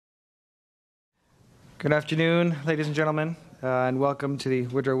Good afternoon, ladies and gentlemen, and welcome to the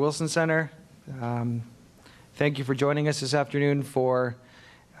Woodrow Wilson Center. Thank you for joining us this afternoon for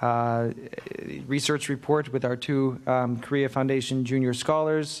a research report with our two Korea Foundation junior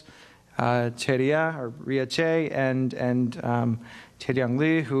scholars, Ria Che and Tae-ryung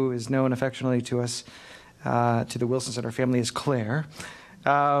Lee, who is known affectionately to us, to the Wilson Center family, as Claire.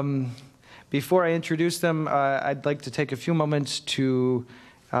 Before I introduce them, I'd like to take a few moments to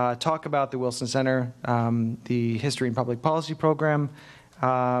talk about the Wilson Center, the History and Public Policy Program,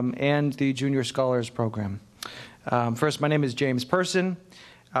 and the Junior Scholars Program. First, my name is James Person.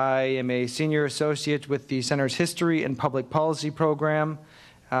 I am a senior associate with the Center's History and Public Policy Program.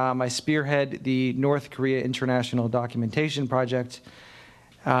 I spearhead the North Korea International Documentation Project.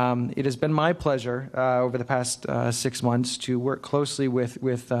 It has been my pleasure over the past 6 months to work closely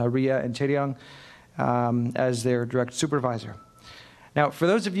with Ria and Tae-ryung as their direct supervisor. Now, for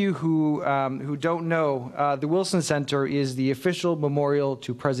those of you who don't know, the Wilson Center is the official memorial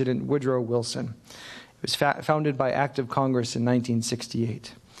to President Woodrow Wilson. It was founded by Act of Congress in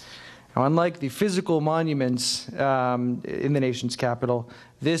 1968. Now, unlike the physical monuments in the nation's capital,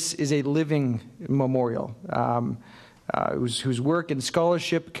 this is a living memorial whose work and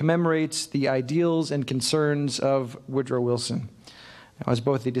scholarship commemorates the ideals and concerns of Woodrow Wilson. Now, as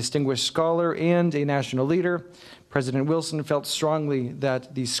both a distinguished scholar and a national leader, President Wilson felt strongly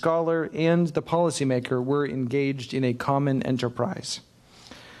that the scholar and the policymaker were engaged in a common enterprise.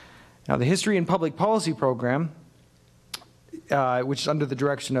 Now, the History and Public Policy Program, which is under the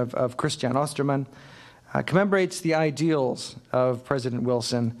direction of Christian Osterman, commemorates the ideals of President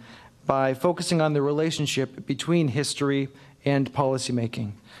Wilson by focusing on the relationship between history and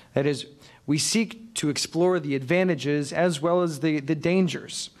policymaking. That is, we seek to explore the advantages as well as the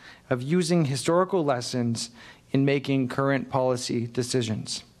dangers of using historical lessons in making current policy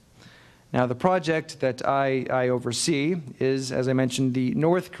decisions. Now, the project that I oversee is, as I mentioned, the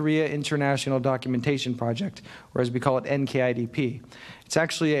North Korea International Documentation Project, or as we call it, NKIDP. It's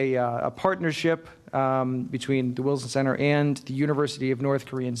actually a partnership between the Wilson Center and the University of North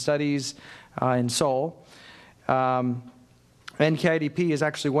Korean Studies in Seoul. NKIDP is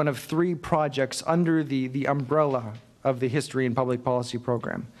actually one of 3 projects under the umbrella of the History and Public Policy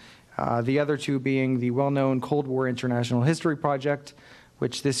Program. The other 2 being the well-known Cold War International History Project,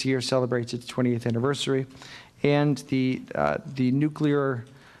 which this year celebrates its 20th anniversary, and the Nuclear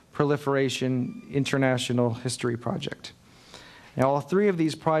Proliferation International History Project. Now, all 3 of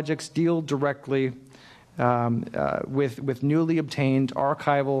these projects deal directly with newly obtained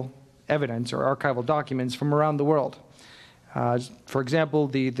archival evidence or archival documents from around the world. For example,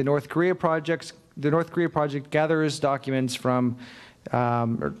 the North Korea Project gathers documents from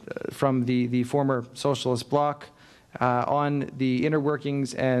the former socialist bloc on the inner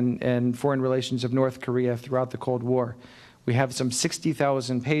workings and foreign relations of North Korea throughout the Cold War. We have some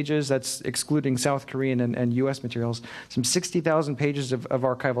 60,000 pages, that's excluding South Korean and U.S. materials, some 60,000 pages of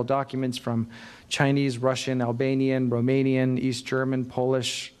archival documents from Chinese, Russian, Albanian, Romanian, East German,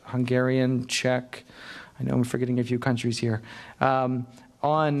 Polish, Hungarian, Czech. I know I'm forgetting a few countries here. On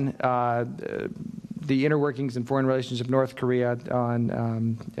the inner workings and foreign relations of North Korea,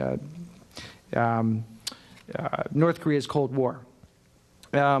 on North Korea's Cold War.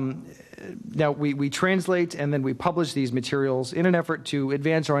 Now, we translate and then we publish these materials in an effort to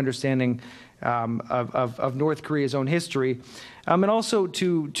advance our understanding of North Korea's own history, and also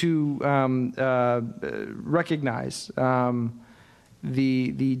to recognize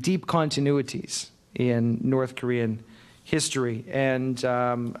the deep continuities in North Korean history, and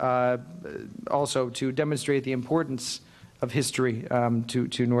also to demonstrate the importance of history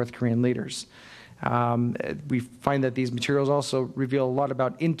to North Korean leaders. We find that these materials also reveal a lot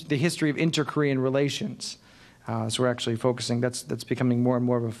about the history of inter-Korean relations. So we're actually focusing, that's becoming more and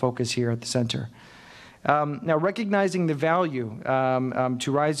more of a focus here at the center. Now, recognizing the value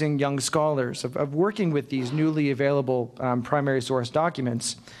to rising young scholars of working with these newly available primary source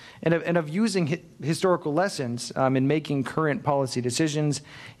documents and of using historical lessons in making current policy decisions,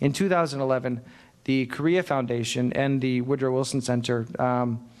 in 2011, the Korea Foundation and the Woodrow Wilson Center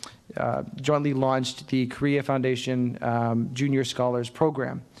jointly launched the Korea Foundation Junior Scholars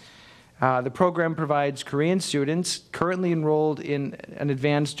Program. The program provides Korean students currently enrolled in an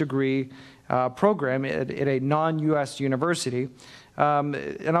advanced degree program at a non-U.S. university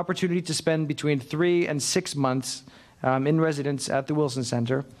an opportunity to spend between 3 and 6 months in residence at the Wilson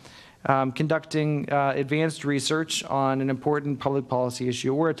Center, conducting advanced research on an important public policy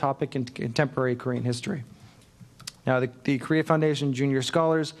issue or a topic in contemporary Korean history. Now, the Korea Foundation Junior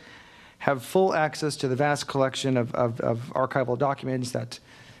Scholars have full access to the vast collection of archival documents that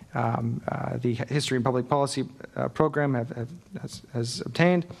the History and Public Policy program has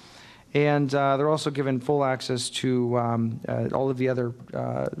obtained. And they're also given full access to all of the other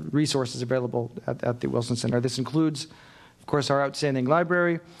resources available at the Wilson Center. This includes, of course, our outstanding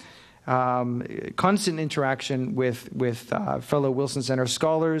library, constant interaction with fellow Wilson Center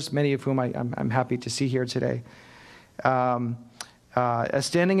scholars, many of whom I'm happy to see here today. A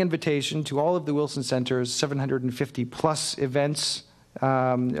standing invitation to all of the Wilson Center's 750-plus events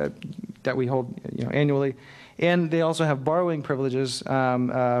that we hold annually. And they also have borrowing privileges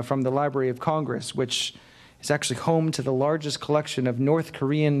from the Library of Congress, which is actually home to the largest collection of North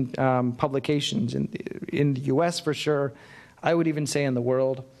Korean publications in the U.S. for sure. I would even say in the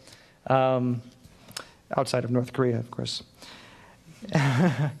world, outside of North Korea, of course.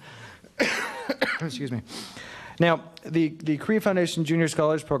 Excuse me. Now, the Korea Foundation Junior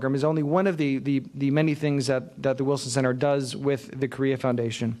Scholars Program is only one of the many things that the Wilson Center does with the Korea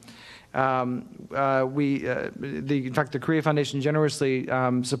Foundation. In fact, the Korea Foundation generously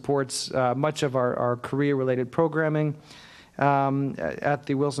supports much of our Korea-related programming at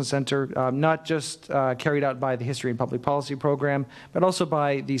the Wilson Center, not just carried out by the History and Public Policy program, but also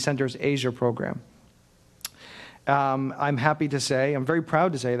by the Center's Asia program. I'm happy to say, I'm very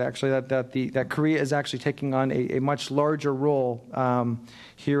proud to say that actually that Korea is actually taking on a much larger role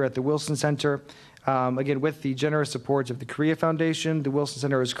here at the Wilson Center. Again, with the generous support of the Korea Foundation, the Wilson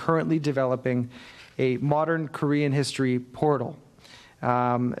Center is currently developing a modern Korean history portal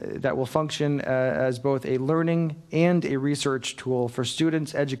that will function as both a learning and a research tool for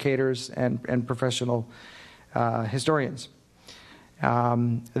students, educators, and professional historians.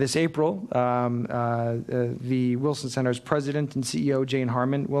 This April, the Wilson Center's president and CEO, Jane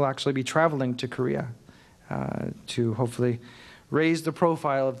Harmon, will actually be traveling to Korea to hopefully raise the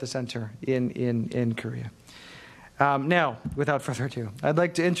profile of the center in Korea. Now, without further ado, I'd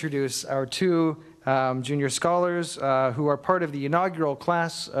like to introduce our two junior scholars who are part of the inaugural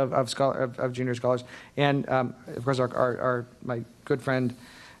class of junior scholars, and of course my good friend,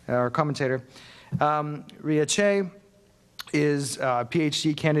 our commentator, Ria Che is a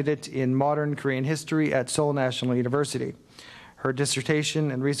PhD candidate in modern Korean history at Seoul National University. Her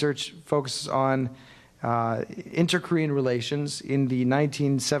dissertation and research focuses on inter-Korean relations in the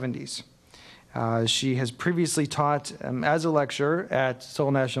 1970s. She has previously taught as a lecturer at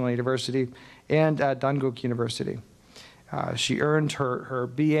Seoul National University and at Dankook University. She earned her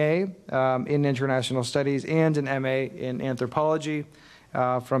BA in International Studies and an MA in Anthropology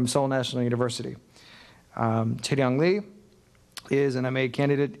from Seoul National University. Tae-ryung Lee is an MA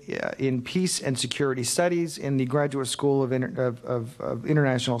candidate in Peace and Security Studies in the Graduate School of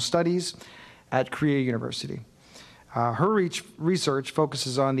International Studies at Korea University. Her research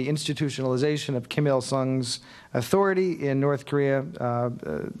focuses on the institutionalization of Kim Il-sung's authority in North Korea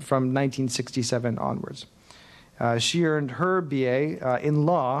from 1967 onwards. She earned her BA in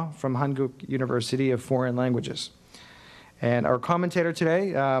law from Hankuk University of Foreign Languages. And our commentator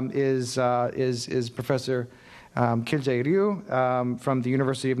today is Professor Kil Jae-ryu from the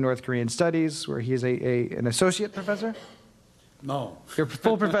University of North Korean Studies, where he is an associate professor. No. You're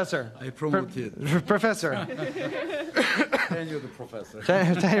full professor. I promoted. Professor. Tenured professor.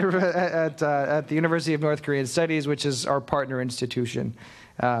 At the University of North Korean Studies, which is our partner institution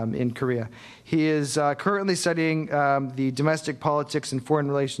in Korea. He is currently studying the domestic politics and foreign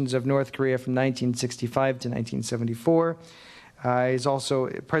relations of North Korea from 1965 to 1974. He's also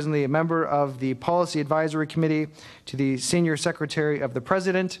presently a member of the Policy Advisory Committee to the Senior Secretary of the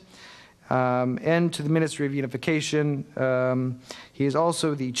President and to the Ministry of Unification. He is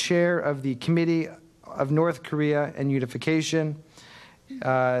also the chair of the Committee of North Korea and Unification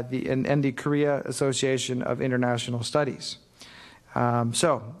and the Korea Association of International Studies.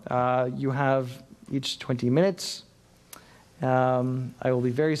 You have each 20 minutes. I will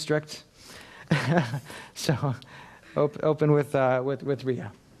be very strict. So open with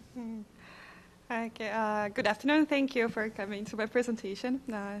Ria. Okay, good afternoon. Thank you for coming to my presentation.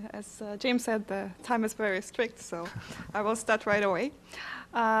 As James said, the time is very strict, so I will start right away.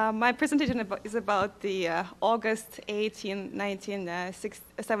 My presentation is about the August 18,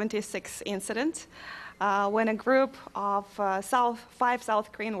 1976 incident, when a group of 5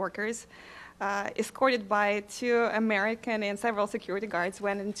 South Korean workers, escorted by 2 American and several security guards,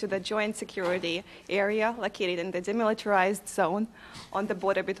 went into the joint security area located in the demilitarized zone on the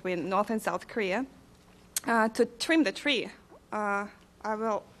border between North and South Korea to trim the tree.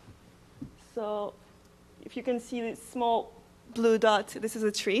 So if you can see this small blue dot, this is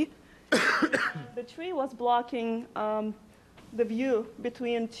a tree. The tree was blocking the view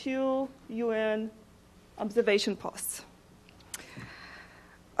between 2 UN observation posts.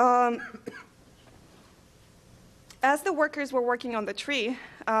 As the workers were working on the tree,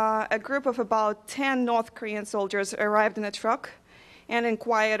 a group of about 10 North Korean soldiers arrived in a truck and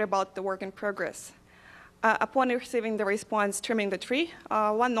inquired about the work in progress. Upon receiving the response, trimming the tree,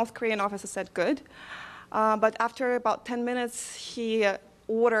 one North Korean officer said good, but after about 10 minutes, he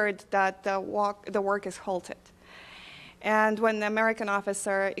ordered that the work is halted. And when the American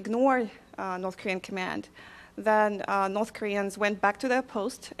officer ignored North Korean command, then North Koreans went back to their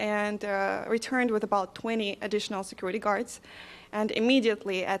post and returned with about 20 additional security guards and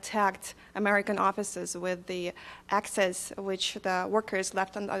immediately attacked American officers with the axes which the workers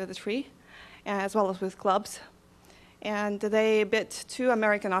left under the tree, as well as with clubs. And they beat 2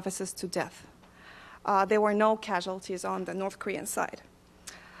 American officers to death. There were no casualties on the North Korean side.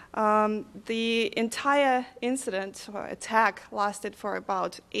 The entire incident or attack lasted for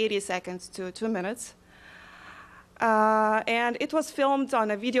about 80 seconds to 2 minutes. And it was filmed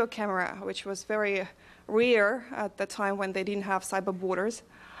on a video camera, which was very rare at the time when they didn't have cyber borders.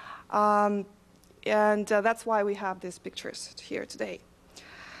 That's why we have these pictures here today.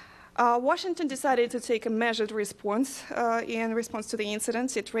 Washington decided to take a measured response in response to the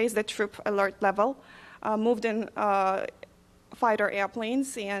incident. It raised the troop alert level, moved in fighter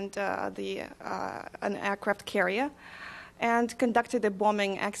airplanes and an aircraft carrier, and conducted a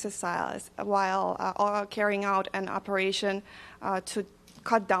bombing exercise while carrying out an operation to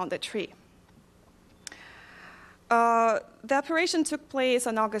cut down the tree. The operation took place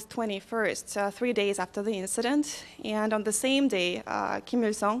on August 21st, 3 days after the incident, and on the same day, Kim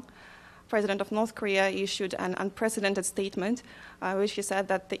Il-sung, President of North Korea, issued an unprecedented statement, which he said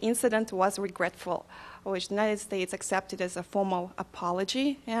that the incident was regretful, which the United States accepted as a formal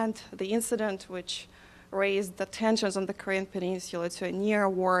apology, and the incident, which raised the tensions on the Korean Peninsula to a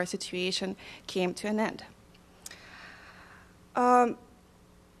near-war situation, came to an end.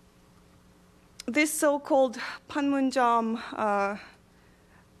 This so-called Panmunjom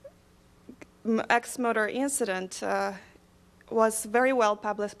ex-murder incident was very well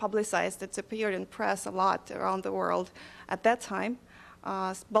publicized. It appeared in press a lot around the world at that time.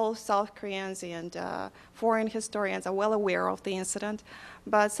 Both South Koreans and foreign historians are well aware of the incident,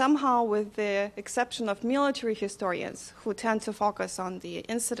 but somehow, with the exception of military historians who tend to focus on the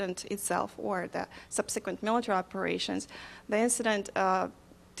incident itself or the subsequent military operations, the incident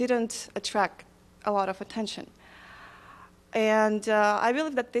didn't attract a lot of attention. And I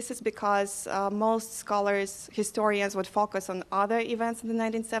believe that this is because most scholars, historians would focus on other events in the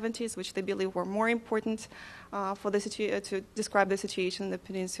 1970s, which they believe were more important to describe the situation in the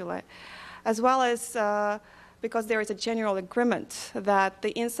peninsula, as well as because there is a general agreement that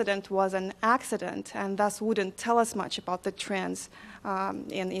the incident was an accident and thus wouldn't tell us much about the trends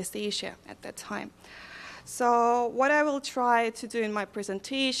in East Asia at that time. So what I will try to do in my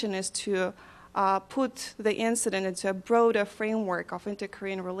presentation is to put the incident into a broader framework of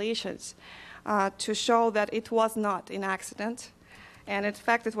inter-Korean relations to show that it was not an accident, and in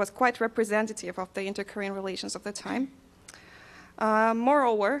fact it was quite representative of the inter-Korean relations of the time.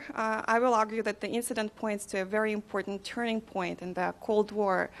 Moreover, I will argue that the incident points to a very important turning point in the Cold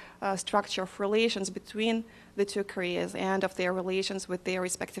War structure of relations between the two Koreas and of their relations with their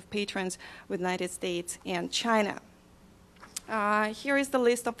respective patrons, with the United States and China. Here is the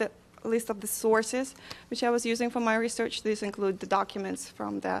list of the sources which I was using for my research. These include the documents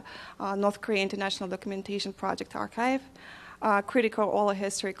from the North Korea International Documentation Project Archive, critical oral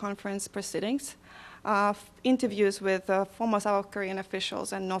history conference proceedings, interviews with former South Korean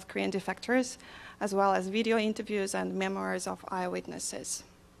officials and North Korean defectors, as well as video interviews and memoirs of eyewitnesses.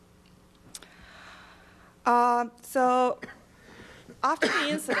 So after the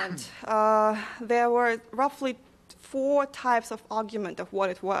incident, there were roughly 4 types of argument of what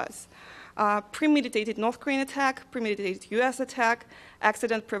it was. Premeditated North Korean attack, premeditated US attack,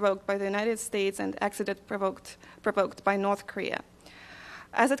 accident provoked by the United States, and accident provoked by North Korea.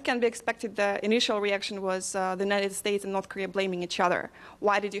 As it can be expected, the initial reaction was the United States and North Korea blaming each other.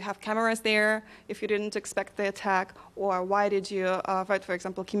 Why did you have cameras there if you didn't expect the attack? Or why did you, for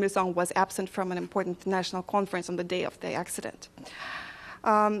example, Kim Il-sung was absent from an important national conference on the day of the accident?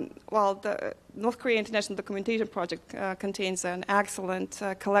 Well, the North Korea International Documentation Project contains an excellent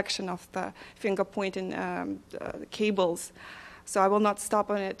collection of the finger-pointing cables, so I will not stop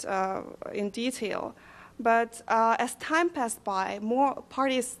on it in detail. But as time passed by, more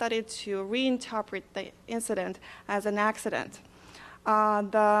parties started to reinterpret the incident as an accident.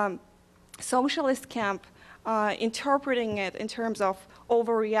 The socialist camp interpreting it in terms of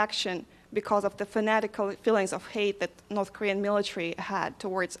overreaction because of the fanatical feelings of hate that North Korean military had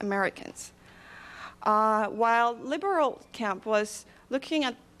towards Americans. While liberal camp was looking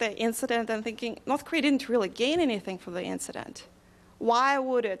at the incident and thinking, North Korea didn't really gain anything from the incident. Why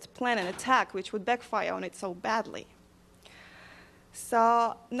would it plan an attack which would backfire on it so badly?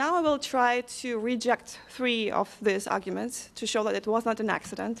 So now I will try to reject 3 of these arguments to show that it was not an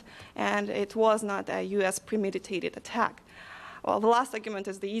accident and it was not a US premeditated attack. Well, the last argument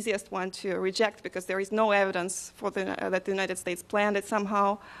is the easiest one to reject because there is no evidence for that the United States planned it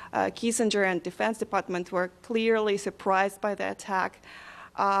somehow. Kissinger and Defense Department were clearly surprised by the attack.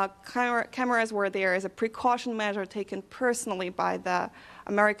 Cameras were there as a precaution measure taken personally by the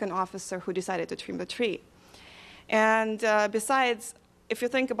American officer who decided to trim the tree. And besides, if you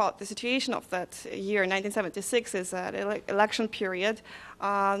think about the situation of that year, 1976 is an election period.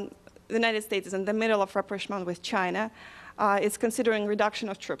 The United States is in the middle of rapprochement with China. It's considering reduction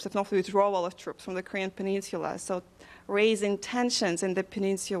of troops, if not withdrawal of troops from the Korean Peninsula. So raising tensions in the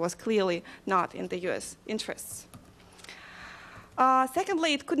peninsula was clearly not in the US interests.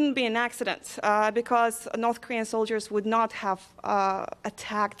 Secondly, it couldn't be an accident because North Korean soldiers would not have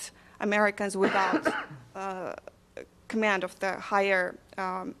attacked Americans without command of the higher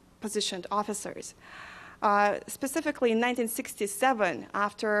positioned officers. Specifically in 1967,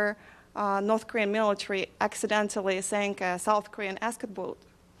 after North Korean military accidentally sank a South Korean escort boat,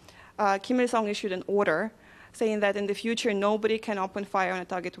 Kim Il-sung issued an order saying that in the future nobody can open fire on a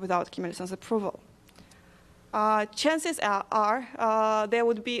target without Kim Il-sung's approval. Chances are there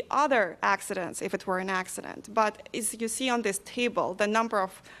would be other accidents if it were an accident, but as you see on this table, the number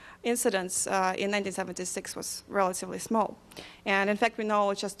of incidents in 1976 was relatively small. And in fact, we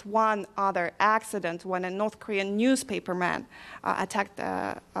know just one other accident when a North Korean newspaperman attacked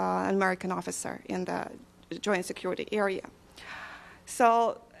an American officer in the joint security area.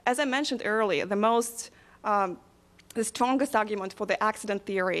 So, as I mentioned earlier, the strongest argument for the accident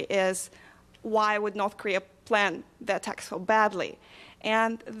theory is why would North Korea plan the attack so badly?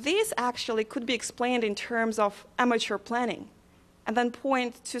 And this actually could be explained in terms of amateur planning, and then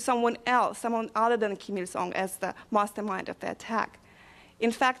point to someone else, someone other than Kim Il-sung as the mastermind of the attack.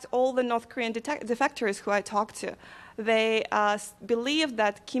 In fact, all the North Korean defectors who I talked to, they believed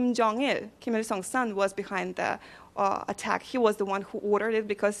that Kim Jong-il, Kim Il-sung's son, was behind the attack. He was the one who ordered it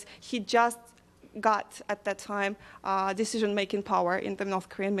because he just got, at that time, decision-making power in the North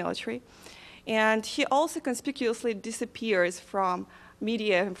Korean military. And he also conspicuously disappears from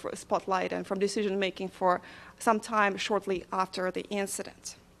media spotlight and from decision-making for some time shortly after the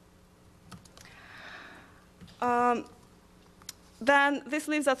incident. Then this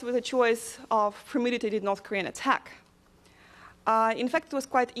leaves us with a choice of premeditated North Korean attack. In fact, it was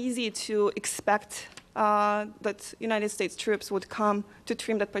quite easy to expect that United States troops would come to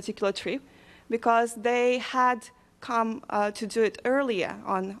trim that particular tree because they had come to do it earlier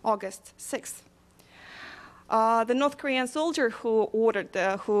on August 6th. The North Korean soldier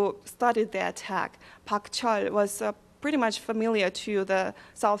who started the attack, Park Chol, was pretty much familiar to the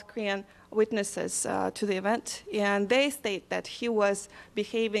South Korean witnesses to the event, and they state that he was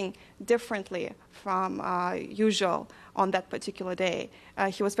behaving differently from usual on that particular day.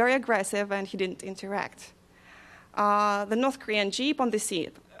 He was very aggressive and he didn't interact. The North Korean jeep on the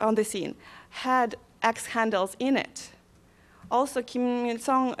scene had axe handles in it. Also, Kim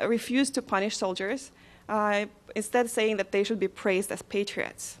Il-sung refused to punish soldiers, instead saying that they should be praised as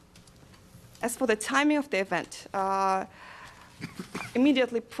patriots. As for the timing of the event,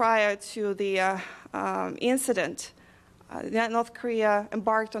 immediately prior to the incident, North Korea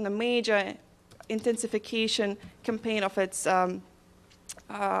embarked on a major intensification campaign of its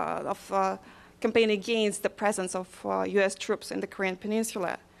campaign against the presence of U.S. troops in the Korean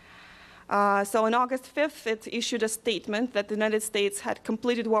Peninsula. So on August 5th, it issued a statement that the United States had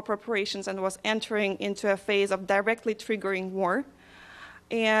completed war preparations and was entering into a phase of directly triggering war.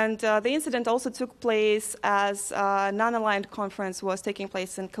 And the incident also took place as a non-aligned conference was taking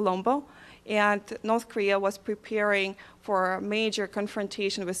place in Colombo, and North Korea was preparing for a major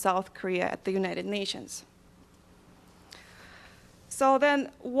confrontation with South Korea at the United Nations. So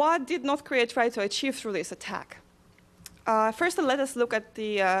then, what did North Korea try to achieve through this attack? First, let us look at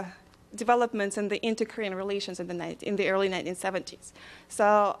the developments in the inter-Korean relations in the early 1970s.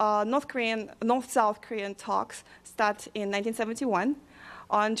 So North-South Korean talks start in 1971.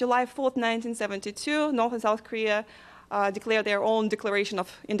 On July 4th, 1972, North and South Korea declared their own declaration of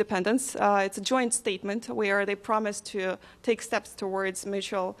independence. It's a joint statement where they promise to take steps towards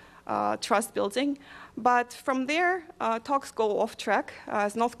mutual trust building. But from there, talks go off track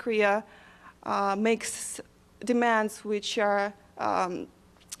as North Korea makes demands which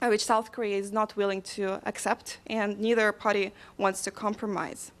South Korea is not willing to accept, and neither party wants to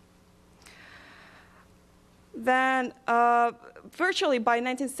compromise. Then, virtually by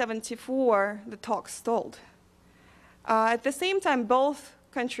 1974, the talks stalled. At the same time, both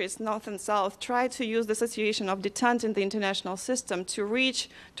countries, North and South, tried to use the situation of detente in the international system to reach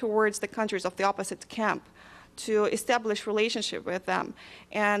towards the countries of the opposite camp, to establish relationship with them,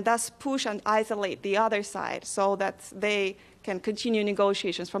 and thus push and isolate the other side so that they can continue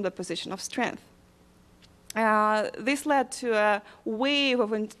negotiations from the position of strength. This led to a wave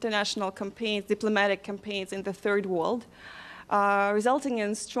of international campaigns, diplomatic campaigns in the Third World, resulting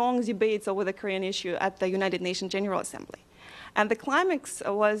in strong debates over the Korean issue at the United Nations General Assembly. And the climax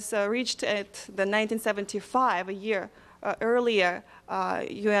was reached at the 1975, a year earlier,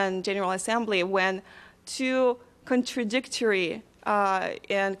 UN General Assembly, when two contradictory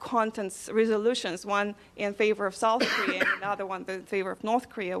and contents resolutions, one in favor of South Korea and another one in favor of North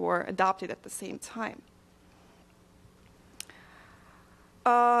Korea, were adopted at the same time.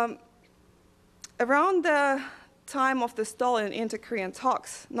 Around the time of the stall in inter-Korean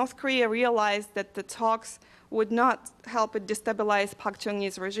talks, North Korea realized that the talks would not help it destabilize Park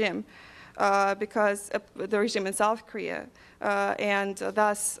Chung-hee's regime, because the regime in South Korea, and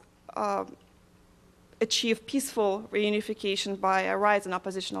thus achieve peaceful reunification by a rise in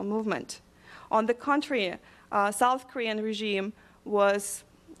oppositional movement. On the contrary, South Korean regime was,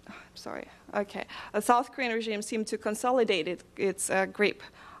 South Korean regime seemed to consolidate its grip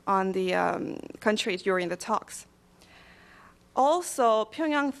on the country during the talks. Also,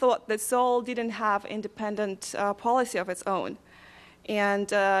 Pyongyang thought that Seoul didn't have independent policy of its own,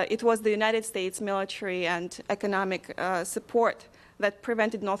 and it was the United States military and economic support that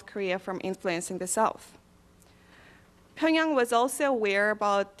prevented North Korea from influencing the South. Pyongyang was also aware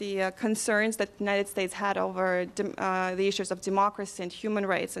about the concerns that the United States had over the issues of democracy and human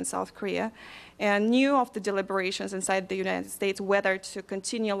rights in South Korea, and knew of the deliberations inside the United States whether to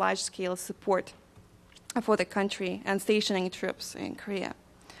continue large-scale support for the country and stationing troops in Korea.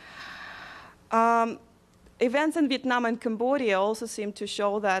 Events in Vietnam and Cambodia also seem to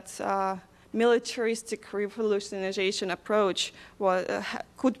show that militaristic revolutionization approach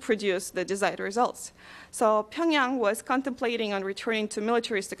could produce the desired results. So Pyongyang was contemplating on returning to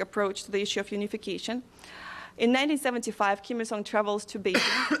militaristic approach to the issue of unification. In 1975, Kim Il-sung travels to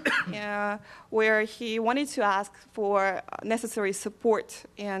Beijing, where he wanted to ask for necessary support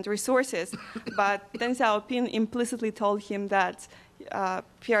and resources, but Deng Xiaoping implicitly told him that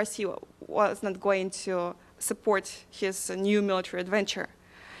PRC was not going to support his new military adventure.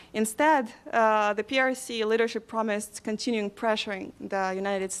 Instead, the PRC leadership promised continuing pressuring the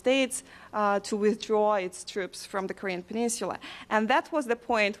United States to withdraw its troops from the Korean Peninsula. And that was the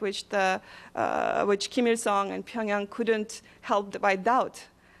point which Kim Il-sung and Pyongyang couldn't help but doubt,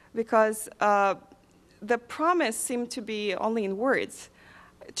 because the promise seemed to be only in words.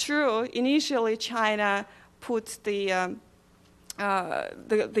 True, initially China put the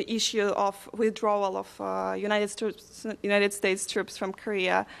issue of withdrawal of United States troops from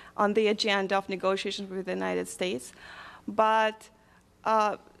Korea on the agenda of negotiations with the United States. But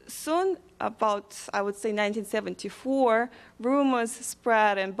soon, about, I would say, 1974, rumors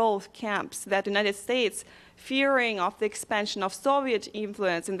spread in both camps that the United States, fearing of the expansion of Soviet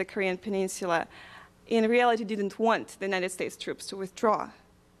influence in the Korean Peninsula, in reality didn't want the United States troops to withdraw.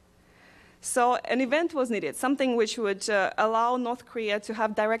 So an event was needed, something which would allow North Korea to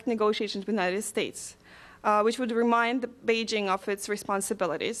have direct negotiations with the United States, which would remind Beijing of its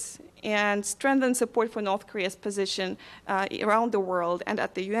responsibilities and strengthen support for North Korea's position around the world and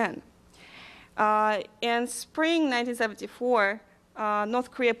at the UN. In spring 1974, North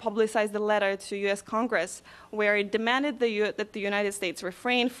Korea publicized a letter to U.S. Congress where it demanded that the United States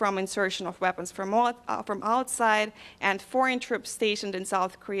refrain from insertion of weapons from outside and foreign troops stationed in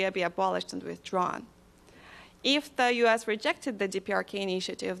South Korea be abolished and withdrawn. If the U.S. rejected the DPRK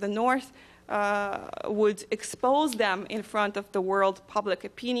initiative, the North would expose them in front of the world public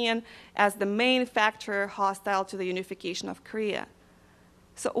opinion as the main factor hostile to the unification of Korea.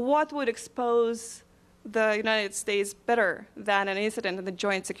 So what would expose the United States better than an incident in the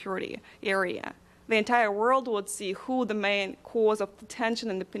joint security area? The entire world would see who the main cause of the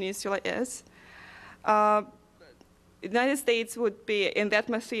tension in the peninsula is. The United States would be, in the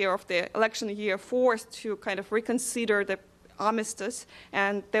atmosphere of the election year, forced to kind of reconsider the armistice,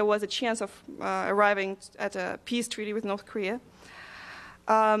 and there was a chance of arriving at a peace treaty with North Korea.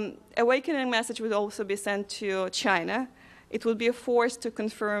 Awakening message would also be sent to China. It would be a force to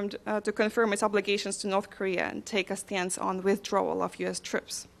confirm its obligations to North Korea and take a stance on withdrawal of U.S.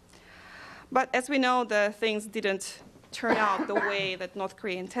 troops. But as we know, the things didn't turn out the way that North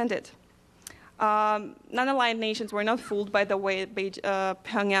Korea intended. Non-aligned nations were not fooled by the way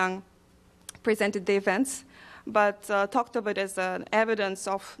Pyongyang presented the events, but talked of it as an evidence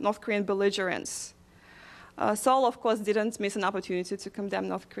of North Korean belligerence. Seoul, of course, didn't miss an opportunity to condemn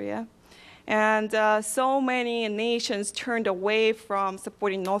North Korea. And so many nations turned away from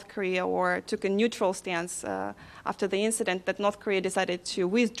supporting North Korea or took a neutral stance after the incident that North Korea decided to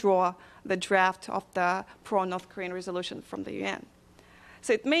withdraw the draft of the pro-North Korean resolution from the UN.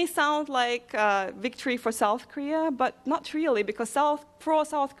 So it may sound like a victory for South Korea, but not really, because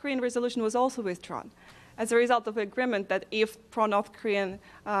pro-South Korean resolution was also withdrawn as a result of the agreement that if pro-North Korean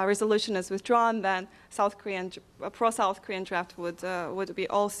resolution is withdrawn, then pro-South Korean draft would be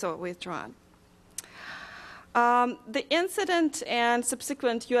also withdrawn. The incident and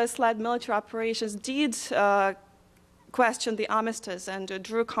subsequent US-led military operations did question the armistice and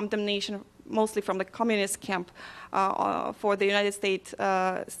drew condemnation mostly from the communist camp for the United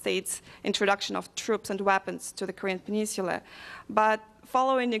States' introduction of troops and weapons to the Korean Peninsula. But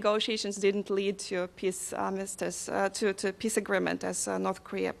following negotiations didn't lead to a peace armistice, to peace agreement as North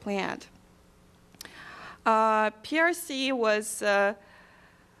Korea planned. PRC was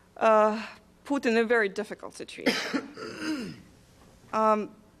put in a very difficult situation.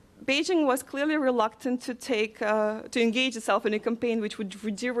 Beijing was clearly reluctant to engage itself in a campaign which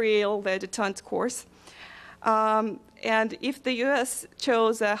would derail the detente course. And if the US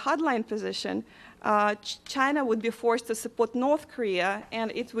chose a hardline position, China would be forced to support North Korea,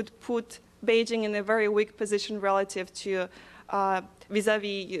 and it would put Beijing in a very weak position relative to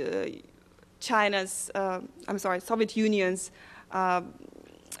vis-a-vis Soviet Union's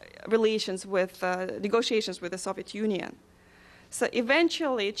negotiations with the Soviet Union. So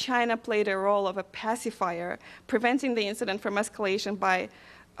eventually, China played a role of a pacifier, preventing the incident from escalation by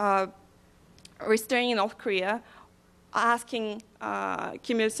restraining North Korea, asking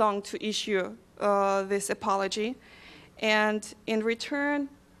Kim Il-sung to issue this apology, and in return,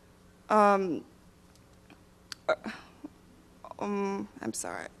 I'm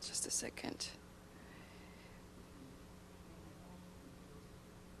sorry, just a second.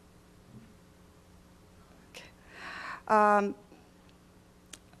 Okay.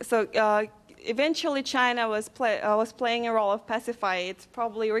 Eventually, China was playing a role of pacifier. It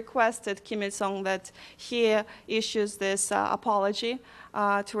probably requested Kim Il-sung that he issues this apology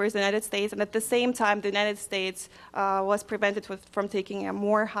towards the United States, and at the same time, the United States was prevented from taking a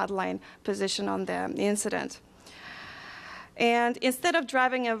more hardline position on the incident. And instead of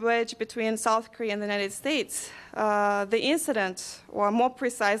driving a wedge between South Korea and the United States, the incident, or more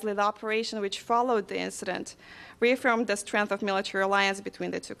precisely, the operation which followed the incident, reaffirmed the strength of military alliance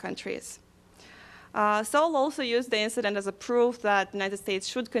between the two countries. Seoul also used the incident as a proof that the United States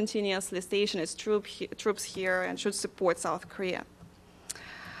should continuously station its troops here and should support South Korea.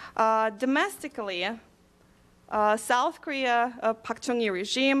 Domestically, South Korea, Park Chung-hee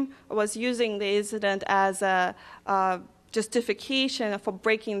regime was using the incident as a justification for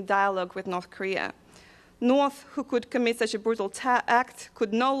breaking dialogue with North Korea. North, who could commit such a brutal act,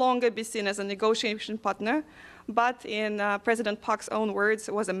 could no longer be seen as a negotiation partner, but in President Park's own words,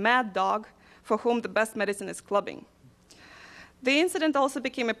 was a mad dog for whom the best medicine is clubbing. The incident also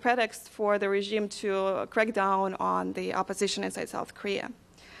became a pretext for the regime to crack down on the opposition inside South Korea.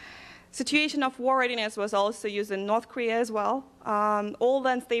 Situation of war readiness was also used in North Korea as well. All the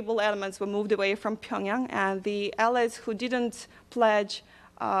unstable elements were moved away from Pyongyang, and the allies who didn't pledge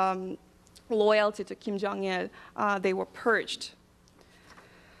loyalty to Kim Jong-il, they were purged.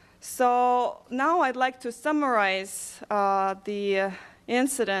 So now I'd like to summarize the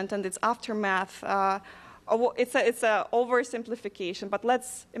incident and its aftermath. It's an oversimplification, but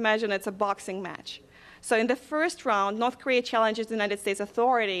let's imagine it's a boxing match. So in the first round, North Korea challenges the United States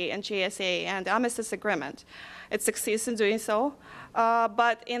authority and JSA and the armistice agreement. It succeeds in doing so.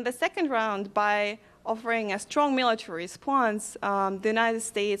 But in the second round, by offering a strong military response, the United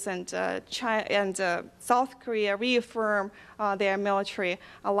States and China and South Korea reaffirm their military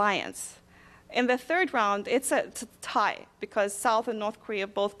alliance. In the third round, it's a tie because South and North Korea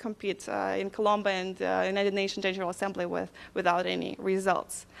both compete in Colombo and United Nations General Assembly without any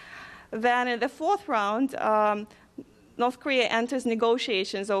results. Then in the fourth round, North Korea enters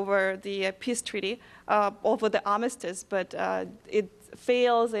negotiations over the peace treaty, over the armistice, but it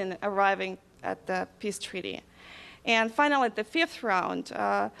fails in arriving at the peace treaty. And finally, at the fifth round,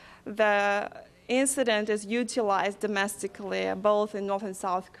 the incident is utilized domestically, both in North and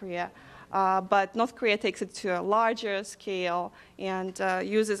South Korea. But North Korea takes it to a larger scale and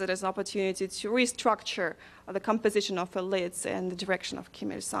uses it as an opportunity to restructure the composition of elites in the direction of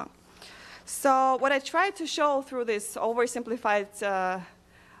Kim Il-sung. So what I tried to show through this oversimplified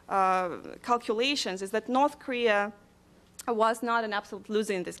calculations is that North Korea was not an absolute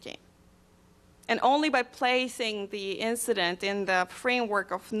loser in this game. And only by placing the incident in the framework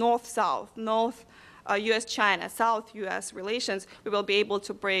of North-South, North U.S.-China, South-U.S. relations, we will be able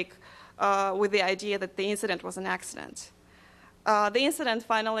to break with the idea that the incident was an accident. The incident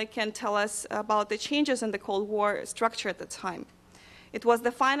finally can tell us about the changes in the Cold War structure at the time. It was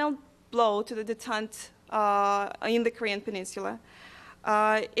the final blow to the detente in the Korean Peninsula.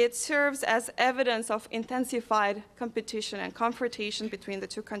 It serves as evidence of intensified competition and confrontation between the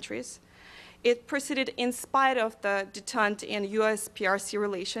two countries. It proceeded in spite of the detente in US-PRC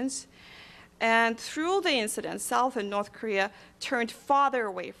relations. And through the incident, South and North Korea turned farther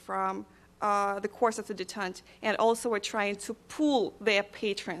away from the course of the detente, and also were trying to pull their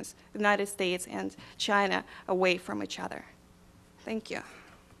patrons, the United States and China, away from each other. Thank you.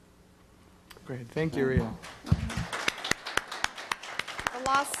 Great. Thank you, Ria. The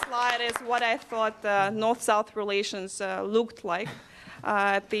last slide is what I thought the North-South relations looked like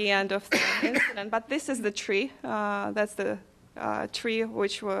at the end of the incident. But this is the tree. That's the tree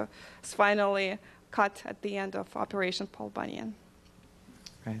which was finally cut at the end of Operation Paul Bunyan.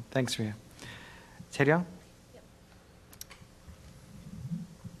 Great. Thanks, Ria. Taeryong?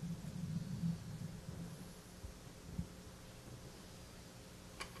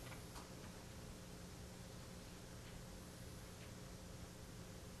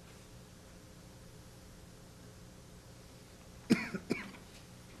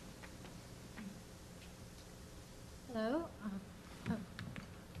 Hello.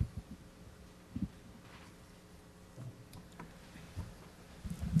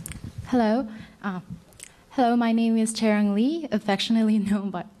 Hello. Hello, my name is Chaerung Lee, affectionately known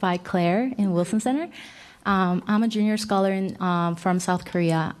by Claire in Wilson Center. I'm a junior scholar from South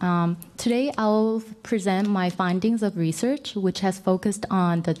Korea. Today, I'll present my findings of research, which has focused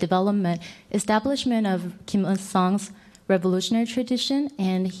on the establishment of Kim Il-sung's revolutionary tradition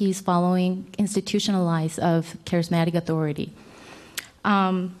and his following institutionalized of charismatic authority.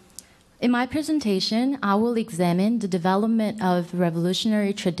 In my presentation, I will examine the development of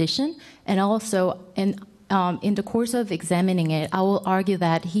revolutionary tradition, and also in the course of examining it, I will argue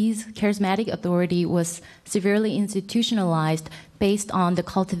that his charismatic authority was severely institutionalized based on the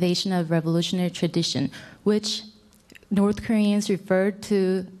cultivation of revolutionary tradition, which North Koreans referred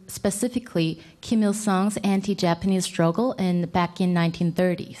to specifically Kim Il-sung's anti-Japanese struggle back in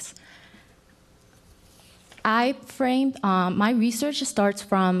 1930s. I framed my research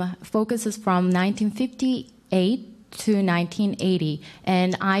focuses from 1958 to 1980,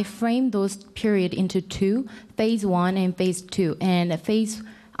 and I framed those period into two, phase 1 and phase 2. And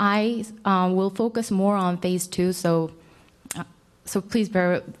I will focus more on phase 2, so please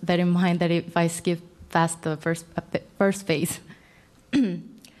bear that in mind that if I skip past the first phase.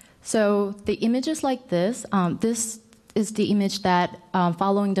 So the images like this, this is the image that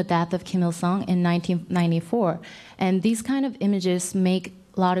following the death of Kim Il-sung in 1994. And these kind of images make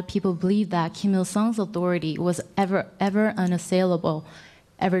a lot of people believe that Kim Il-sung's authority was ever unassailable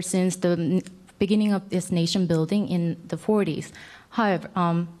ever since the beginning of this nation building in the 40s. However,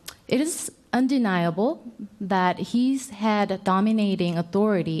 it is undeniable that he's had a dominating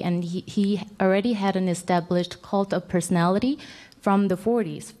authority, and he already had an established cult of personality from the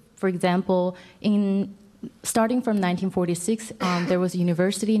 40s. For example, starting from 1946, there was a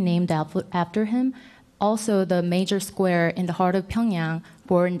university named after him. Also, the major square in the heart of Pyongyang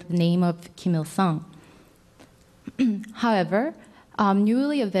bore the name of Kim Il-sung. However,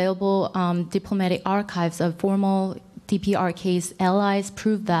 newly available diplomatic archives of former DPRK's allies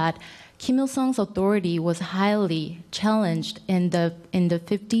prove that Kim Il-sung's authority was highly challenged in the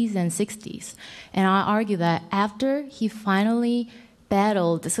 50s and 60s. And I argue that after he finally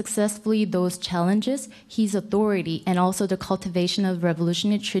battled successfully those challenges, his authority and also the cultivation of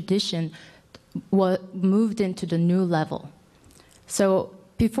revolutionary tradition moved into the new level. So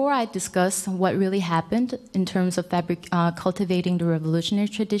before I discuss what really happened in terms of cultivating the revolutionary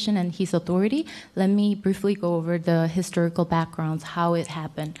tradition and his authority, let me briefly go over the historical backgrounds, how it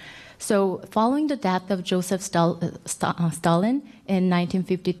happened. So following the death of Joseph Stalin in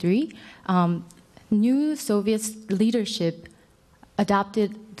 1953, new Soviet leadership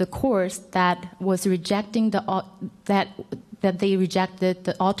adopted the course that was rejecting that they rejected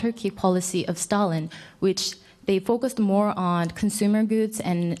the autarkic policy of Stalin, which they focused more on consumer goods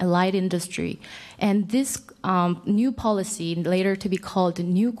and light industry. And this new policy, later to be called the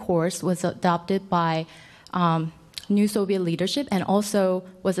new course, was adopted by new Soviet leadership and also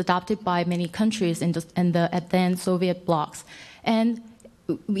was adopted by many countries in the then Soviet blocs. And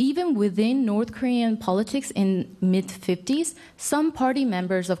even within North Korean politics in mid-50s, some party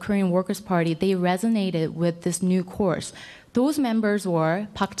members of Korean Workers' Party, they resonated with this new course. Those members were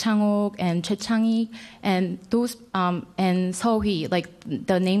Park Chang-ok and Choi Chang-ik and and Seo Hee, like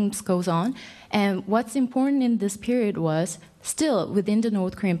the names goes on. And what's important in this period was still within the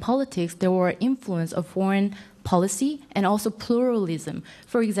North Korean politics, there were influence of foreign policy and also pluralism.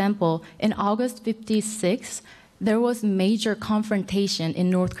 For example, in August 56, there was major confrontation in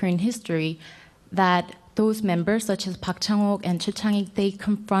North Korean history that those members, such as Park Chang-ok and Choi Chang-ik, they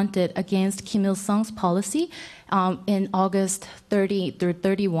confronted against Kim Il-sung's policy in August 30 through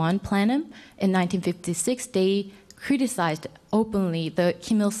 31 plenum in 1956. They criticized openly the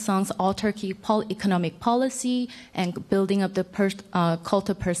Kim Il-sung's autarky economic policy and building up the cult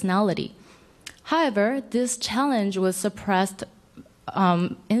of personality. However, this challenge was suppressed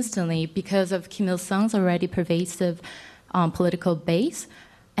instantly because of Kim Il-sung's already pervasive political base.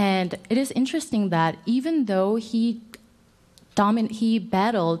 And it is interesting that even though he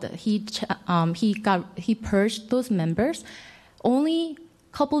battled, he purged those members, only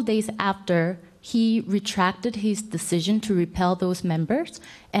a couple days after he retracted his decision to repel those members.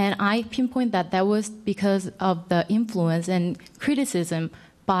 And I pinpoint that that was because of the influence and criticism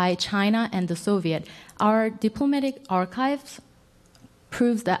by China and the Soviet. Our diplomatic archives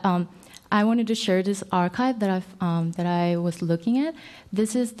proves that. I wanted to share this archive that I was looking at.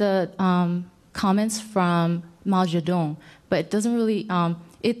 This is the comments from Mao Zedong, but it doesn't really.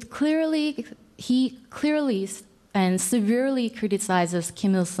 He clearly and severely criticizes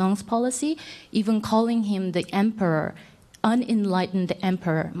Kim Il-sung's policy, even calling him the emperor, unenlightened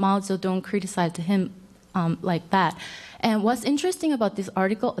emperor. Mao Zedong criticized him like that. And what's interesting about this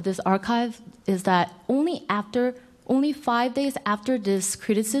archive, is that only 5 days after this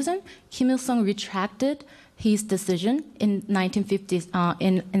criticism, Kim Il-sung retracted his decision in 1950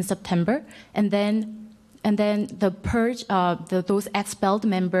 in September, and then the purge, those expelled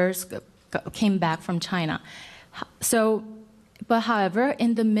members came back from China. But however,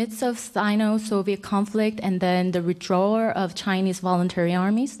 in the midst of Sino-Soviet conflict and then the withdrawal of Chinese voluntary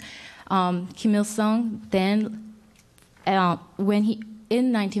armies, Kim Il-sung then,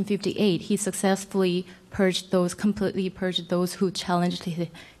 in 1958, he successfully completely purged those who challenged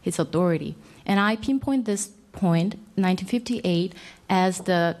his authority. And I pinpoint this point, 1958, as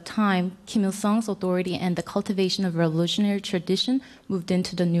the time Kim Il-sung's authority and the cultivation of revolutionary tradition moved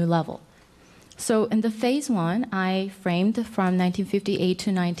into the new level. So in the phase one, I framed from 1958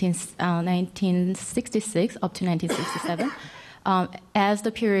 to 1966 up to 1967. As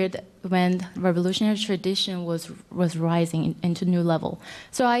the period when revolutionary tradition was rising into new level.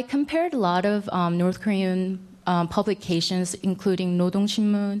 So I compared a lot of North Korean publications, including Nodong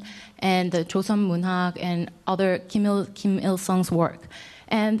Shinmun and the Joseon Munhak and other Kim Il-sung's work.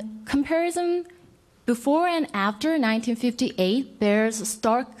 And comparison before and after 1958 bears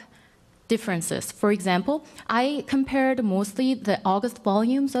stark differences. For example, I compared mostly the August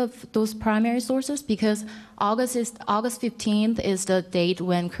volumes of those primary sources because August 15th is the date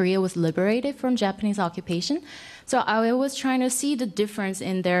when Korea was liberated from Japanese occupation. So I was trying to see the difference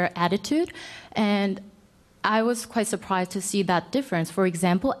in their attitude, and I was quite surprised to see that difference. For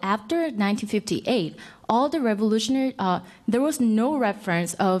example, after 1958, all the revolutionary, there was no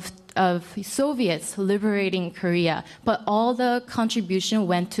reference of Soviets liberating Korea, but all the contribution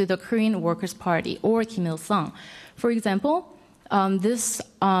went to the Korean Workers' Party or Kim Il-sung. For example, this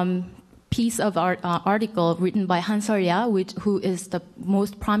piece of article written by Han Seol-ya, who is the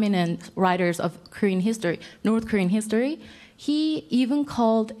most prominent writers of Korean history, North Korean history, he even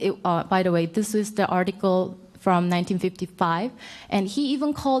called it, by the way, this is the article from 1955, and he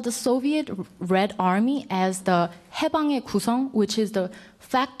even called the Soviet Red Army as the 해방의 구성, which is the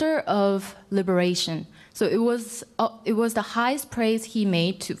factor of liberation. So it was the highest praise he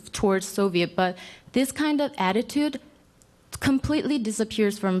made towards Soviet, but this kind of attitude completely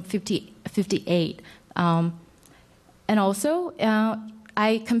disappears from 58. And also,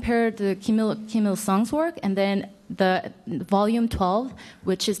 I compared the Kim Il-sung's work and then the volume 12,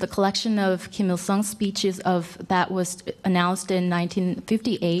 which is the collection of Kim Il-sung's speeches that was announced in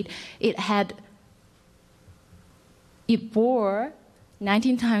 1958. It bore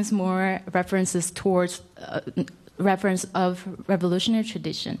 19 times more references towards reference of revolutionary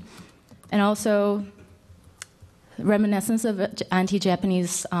tradition, and also reminiscence of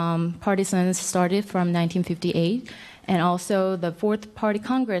anti-Japanese partisans started from 1958, and also the Fourth Party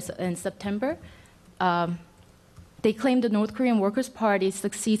Congress in September. They claimed the North Korean Workers' Party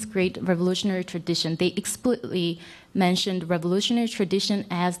succeeds great revolutionary tradition. They explicitly mentioned revolutionary tradition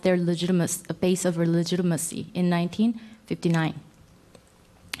as their base of legitimacy in 1959.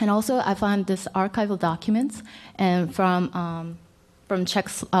 And also, I found this archival documents and from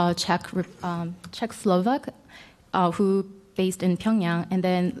Czechoslovak, who based in Pyongyang, and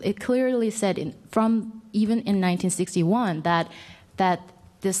then it clearly said from even in 1961 that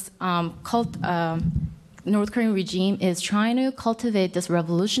this North Korean regime is trying to cultivate this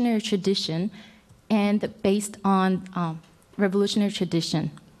revolutionary tradition, and based on revolutionary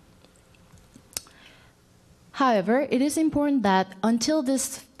tradition. However, it is important that until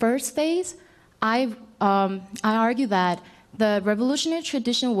this first phase, I argue that the revolutionary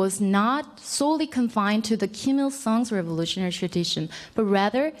tradition was not solely confined to the Kim Il-sung's revolutionary tradition, but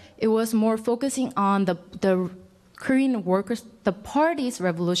rather it was more focusing on the Korean workers, the party's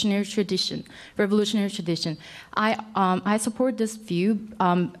revolutionary tradition. I support this view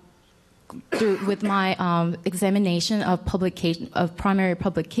with my examination of primary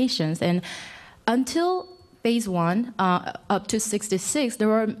publications, and until phase 1 up to 66, there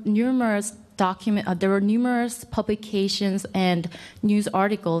were numerous publications and news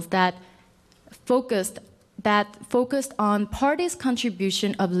articles that focused on party's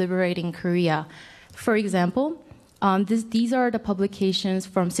contribution of liberating Korea. For example, these are the publications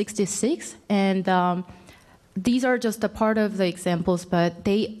from 66, and these are just a part of the examples, but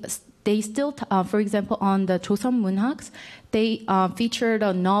they still, for example, on the Choson Munhaks, they featured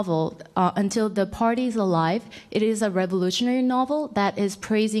a novel, Until the Party is Alive. It is a revolutionary novel that is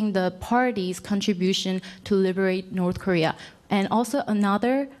praising the party's contribution to liberate North Korea. And also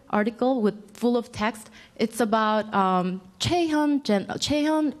another article full of text. It's about Comrade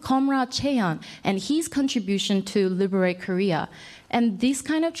Chaehyun, and his contribution to liberate Korea. And these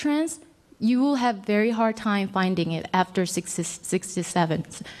kind of trends, you will have very hard time finding it after 67.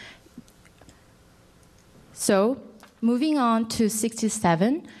 So, moving on to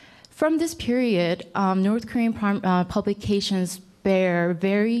 67, from this period, North Korean publications bear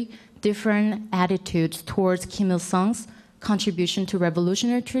very different attitudes towards Kim Il-sung's contribution to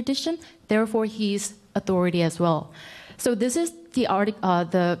revolutionary tradition, therefore his authority as well. So this is the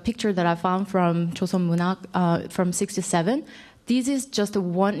picture that I found from Choson Munhak from 67. This is just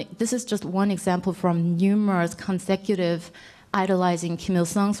one example from numerous consecutive idolizing Kim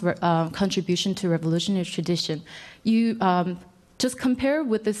Il-sung's contribution to revolutionary tradition. You just compare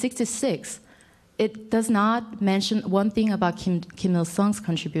with the 66. It does not mention one thing about Kim Il-sung's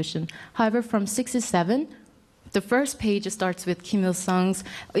contribution. However, from 67, the first page starts with Kim Il-sung's.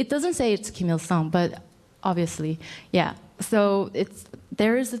 It doesn't say it's Kim Il-sung, but obviously, yeah. So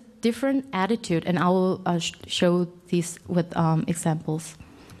there is a different attitude, and I will show these with examples.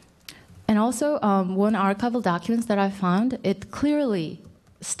 And also, one archival document that I found, it clearly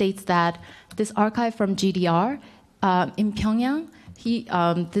states that this archive from GDR in Pyongyang,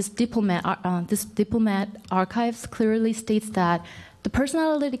 this diplomat archives clearly states that the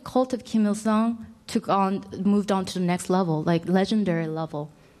personality cult of Kim Il-sung moved on to the next level, like legendary level.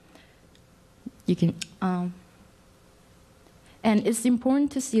 You can, and it's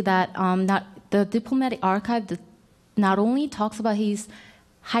important to see that the diplomatic archive not only talks about his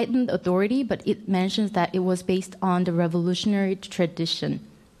heightened authority, but it mentions that it was based on the revolutionary tradition.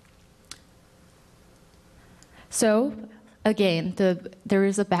 So, again, there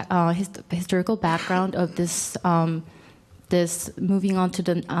is a historical background of this moving on to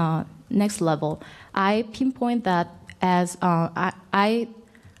the next level. I pinpoint that as I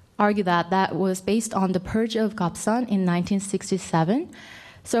argue that was based on the Purge of Gapsan in 1967.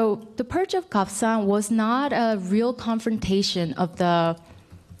 So the Purge of Gapsan was not a real confrontation of the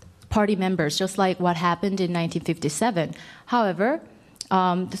party members, just like what happened in 1957. However,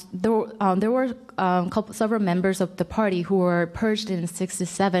 there were several members of the party who were purged in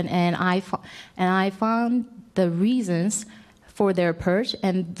 1967, and I found the reasons for their purge,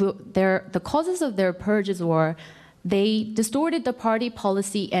 and the causes of their purges were they distorted the party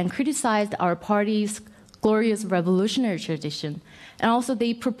policy and criticized our party's glorious revolutionary tradition. And also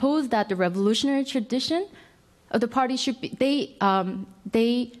they proposed that the revolutionary tradition of the party should be,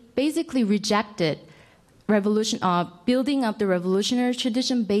 they basically rejected building up the revolutionary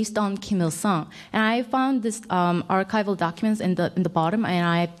tradition based on Kim Il-sung. And I found this archival documents in the bottom, and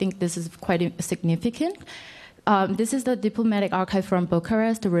I think this is quite significant. This is the diplomatic archive from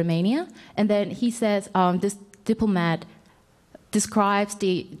Bucharest, Romania, and then he says this diplomat describes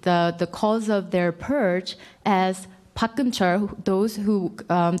the cause of their purge as Park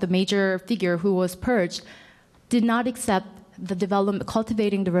Geun-chul, the major figure who was purged, did not accept the development,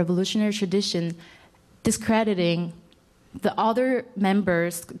 cultivating the revolutionary tradition, discrediting the other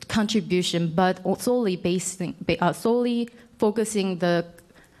members' contribution, but solely focusing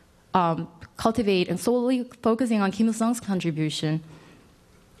cultivate and solely focusing on Kim Il-sung's contribution.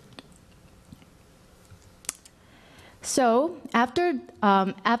 So after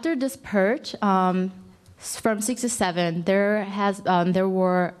this purge, from 67, there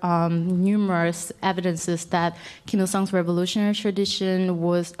were numerous evidences that Kim Il Sung's revolutionary tradition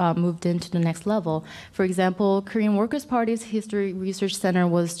was moved into the next level. For example, Korean Workers' Party's History Research Center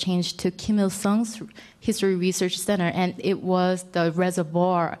was changed to Kim Il Sung's History Research Center, and it was the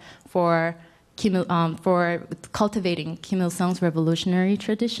reservoir for for cultivating Kim Il Sung's revolutionary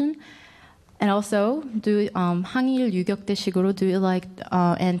tradition. And also, 항일 유격대식으로 do you like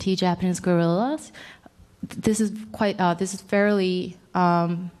anti-Japanese guerrillas? This is fairly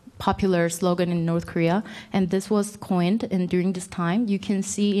popular slogan in North Korea, and this was coined. And during this time, you can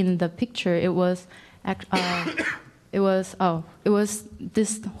see in the picture,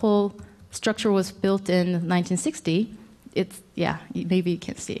 this whole structure was built in 1960. Maybe you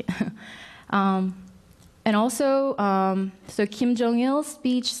can see it. And also, so Kim Jong-il's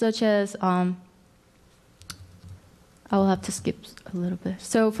speech, such as, I will have to skip a little bit.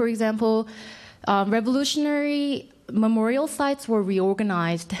 So, for example, revolutionary memorial sites were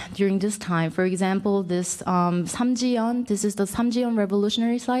reorganized during this time. For example, this Samjiyon, this is the Samjiyon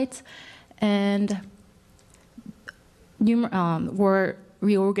revolutionary sites, and were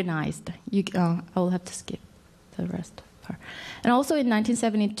reorganized. I will have to skip the rest. And also in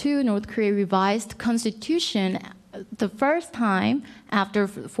 1972, North Korea revised constitution the first time after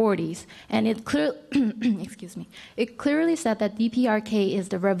 40s, and it clearly said that DPRK is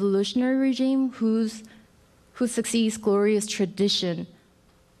the revolutionary regime who succeeds glorious tradition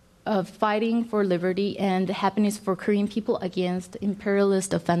of fighting for liberty and happiness for Korean people against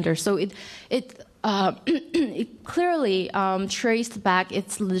imperialist offenders. So it clearly traced back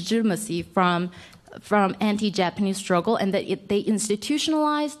its legitimacy from anti-Japanese struggle, and that they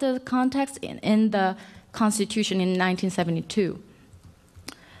institutionalized the context in the Constitution in 1972.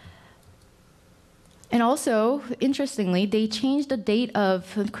 And also, interestingly, they changed the date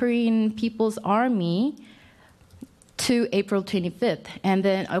of Korean People's Army to April 25th. And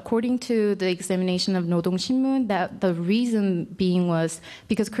then, according to the examination of Nodong Shinmun, that the reason being was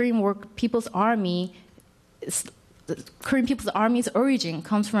because Korean People's Army's origin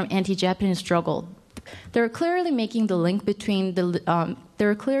comes from anti-Japanese struggle. They're clearly making the link between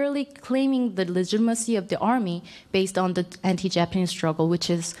they're clearly claiming the legitimacy of the army based on the anti-Japanese struggle,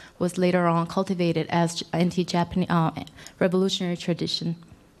 which was later on cultivated as anti-Japanese revolutionary tradition.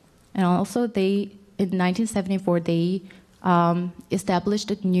 And also, in 1974, they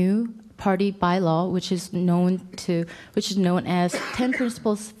established a new party bylaw, which is known as 10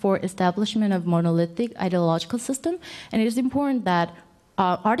 Principles for Establishment of Monolithic Ideological System. And it is important that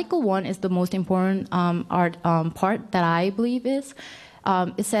Article 1 is the most important part that I believe is.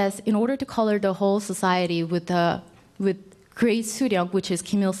 It says, in order to color the whole society with great suryong, which is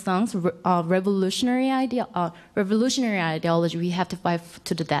Kim Il Sung's revolutionary ideology, we have to fight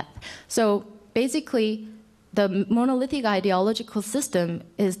to the death. So basically, the monolithic ideological system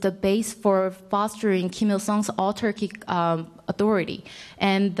is the base for fostering Kim Il Sung's autarkic authority.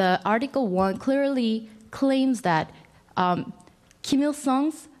 And the Article 1 clearly claims that Kim Il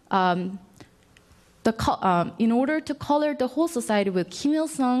Sung's, in order to color the whole society with Kim Il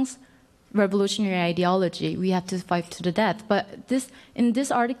Sung's revolutionary ideology, we have to fight to the death. But in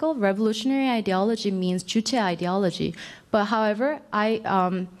this article, revolutionary ideology means 주체 ideology. But however,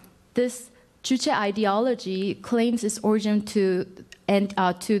 this 주체 ideology claims its origin to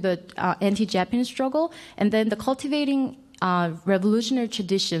the anti-Japanese struggle, and then the cultivating revolutionary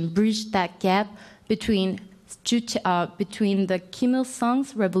tradition bridged that gap between the Kim Il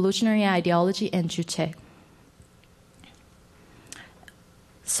Sung's revolutionary ideology and 주체.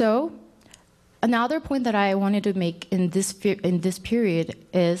 So, another point that I wanted to make in this period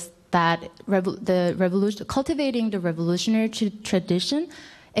is that cultivating the revolutionary tradition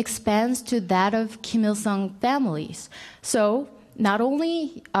expands to that of Kim Il Sung families. So, not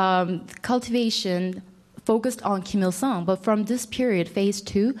only cultivation focused on Kim Il Sung, but from this period, phase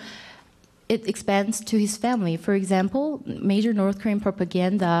 2, it expands to his family. For example, major North Korean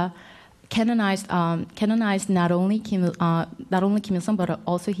propaganda canonized not only Kim Il Sung but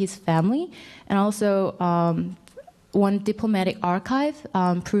also his family, and also one diplomatic archive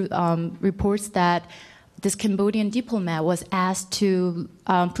reports that this Cambodian diplomat was asked to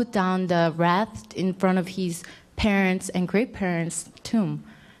put down the wreath in front of his parents' and great-parents' tomb.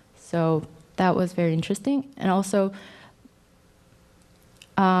 So that was very interesting, and also.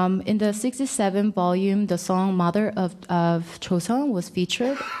 In the 67 volume, the song "Mother of Chosun" was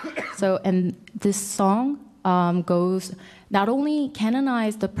featured. So, and this song goes not only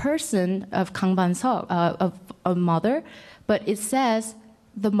canonize the person of Kang Ban-seok, of a mother, but it says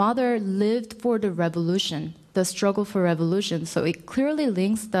the mother lived for the revolution, the struggle for revolution. So it clearly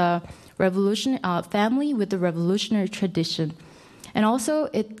links the family with the revolutionary tradition. And also,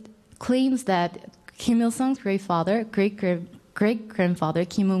 it claims that Kim Il-sung's great-grandfather,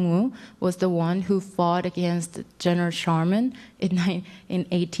 Kim Ung-woo, was the one who fought against General Sharman in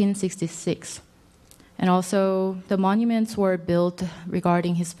 1866. And also, the monuments were built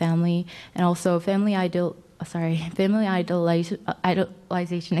regarding his family, and also family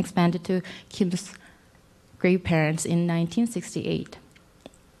idolization expanded to Kim's great-parents in 1968.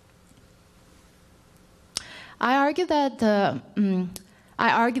 I argue that the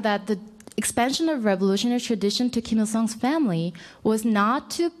expansion of revolutionary tradition to Kim Il-sung's family was not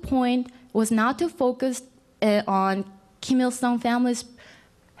to focus on Kim Il-sung family's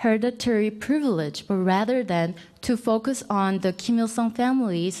hereditary privilege, but rather than to focus on the Kim Il-sung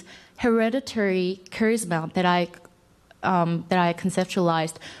family's hereditary charisma that I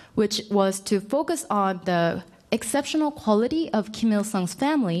conceptualized, which was to focus on the exceptional quality of Kim Il-sung's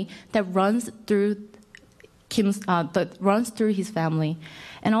family that runs through his family.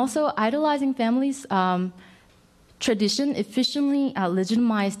 And also, idolizing families' tradition efficiently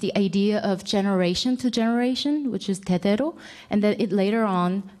legitimized the idea of generation to generation, which is 대대로, and that it later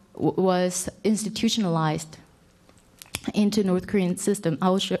on was institutionalized into North Korean system,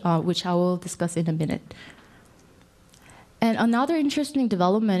 which I will discuss in a minute. And another interesting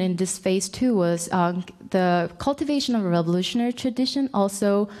development in this phase too was the cultivation of a revolutionary tradition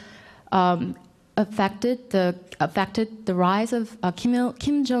also affected the rise of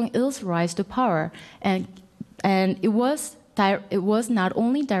Kim Jong-il's rise to power, and it was not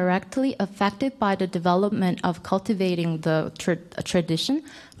only directly affected by the development of cultivating the tradition,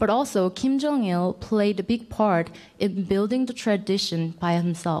 but also Kim Jong-il played a big part in building the tradition by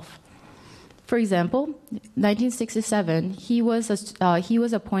himself. For example, 1967, he was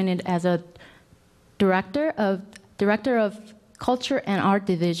appointed as a director of Culture and Art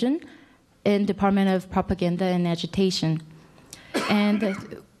Division in Department of Propaganda and Agitation. And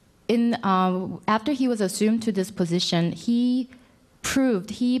after he was assumed to this position, he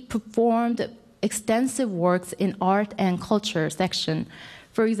performed extensive works in art and culture section.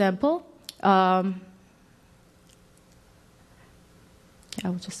 For example, I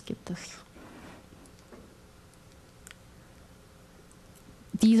will just skip this.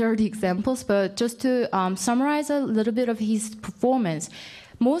 These are the examples, but just to summarize a little bit of his performance,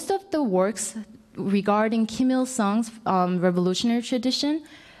 most of the works regarding Kim Il-sung's revolutionary tradition,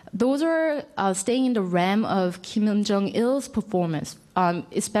 those are staying in the realm of Kim Jong-il's performance,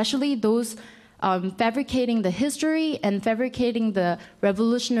 especially those fabricating the history and fabricating the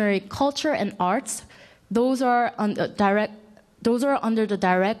revolutionary culture and arts. Those are under the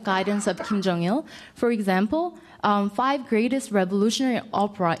direct guidance of Kim Jong-il. For example, 5 greatest revolutionary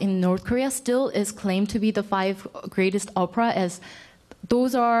opera in North Korea still is claimed to be the 5 greatest opera, as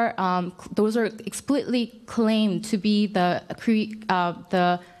those are explicitly claimed to be the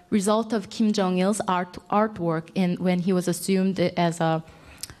result of Kim Jong-il's artwork when he was assumed as a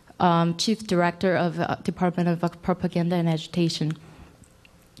chief director of Department of Propaganda and Agitation.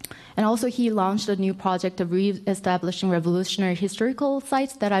 And also, he launched a new project of re-establishing revolutionary historical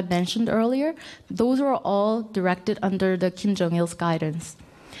sites that I mentioned earlier. Those were all directed under the Kim Jong-il's guidance.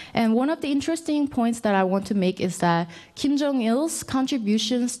 And one of the interesting points that I want to make is that Kim Jong-il's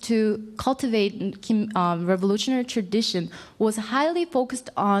contributions to cultivate revolutionary tradition was highly focused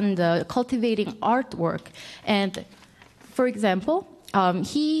on the cultivating artwork. And for example,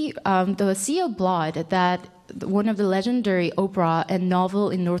 the Sea of Blood, that one of the legendary opera and novel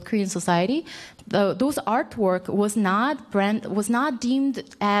in North Korean society, those artwork was not deemed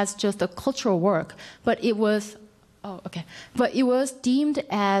as just a cultural work, but it was deemed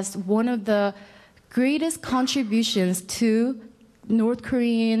as one of the greatest contributions to North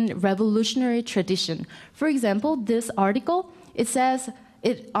Korean revolutionary tradition. For example, this article, it says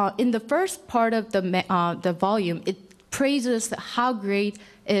in the first part of the volume, it praises how great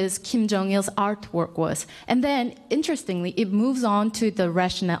is Kim Jong-il's artwork was. And then, interestingly, it moves on to the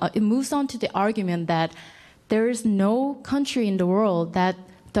rationale, it moves on to the argument that there is no country in the world that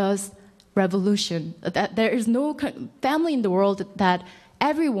does revolution, that there is no family in the world that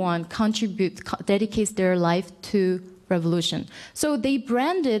everyone dedicates their life to revolution. So they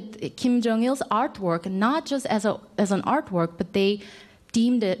branded Kim Jong-il's artwork not just as an artwork, but they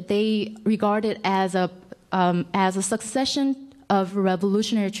regard it as a succession of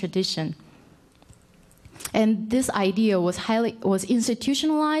revolutionary tradition. And this idea was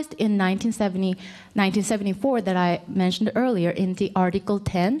institutionalized in 1974 that I mentioned earlier in the Article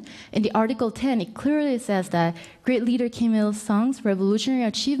 10. In the Article 10, it clearly says that great leader Kim Il-sung's revolutionary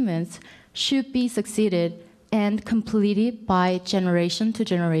achievements should be succeeded and completed by generation to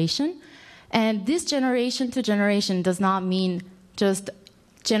generation. And this generation to generation does not mean just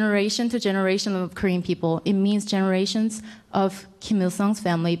generation to generation of Korean people. It means generations of Kim Il-sung's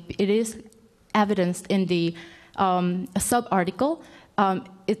family. It is evidenced in the sub-article.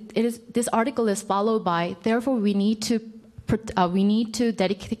 This article is followed by, therefore we need to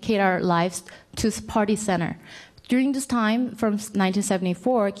dedicate our lives to party center. During this time, from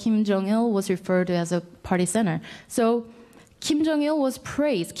 1974, Kim Jong-il was referred to as a party center. So Kim Jong-il was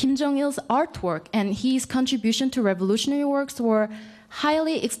praised. Kim Jong-il's artwork and his contribution to revolutionary works were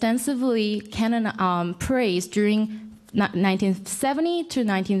highly extensively praised during 1970 to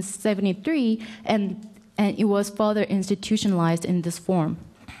 1973, and it was further institutionalized in this form.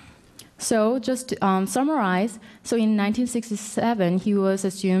 So just to summarize, so in 1967, he was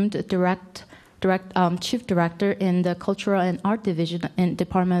assumed chief director in the Cultural and Art Division in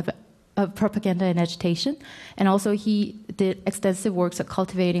Department of Propaganda and Agitation, and also he did extensive works of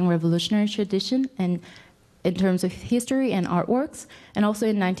cultivating revolutionary tradition and in terms of history and artworks. And also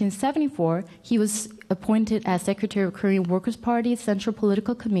in 1974, he was appointed as Secretary of Korean Workers' Party Central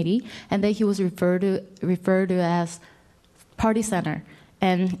Political Committee, and then he was referred to as Party Center.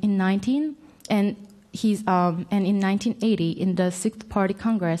 And in 1980, in the Sixth Party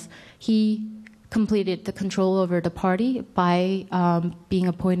Congress, he completed the control over the party by being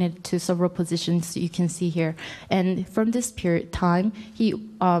appointed to several positions you can see here. And from this time, he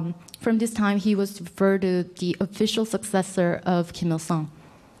was referred to the official successor of Kim Il-sung.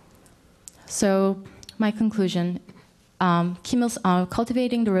 So my conclusion,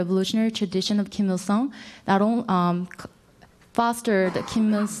 cultivating the revolutionary tradition of Kim Il-sung not only fostered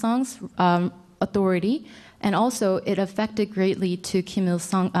Kim Il-sung's authority, and also it affected greatly to Kim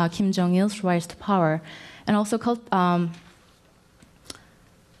Jong-il's rise to power, and also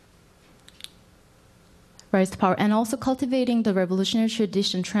cultivating the revolutionary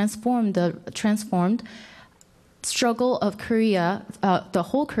tradition transformed struggle of Korea, the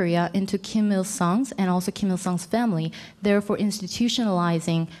whole Korea, into Kim Il-sung's and also Kim Il-sung's family, therefore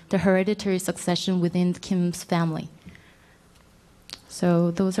institutionalizing the hereditary succession within Kim's family.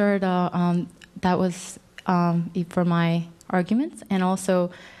 So those are that was for my arguments, and also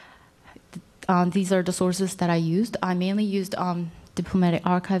these are the sources that I used. I mainly used diplomatic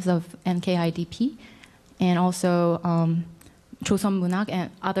archives of NKIDP, and also Chosun Munak and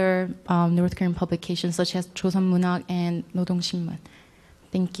other North Korean publications such as Chosun Munak and Nodong Shinmun.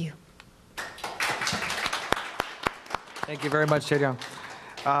 Thank you. Thank you very much, Chae-ryong.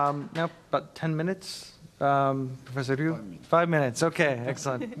 Now about 10 minutes. Professor Ryu? 5 minutes. Okay,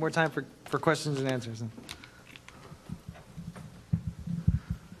 excellent. More time for questions and answers.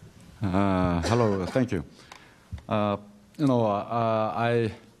 Hello, thank you. I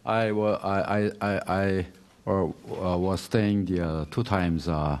was staying the 2 times,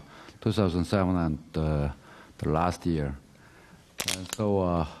 2007 and the last year. And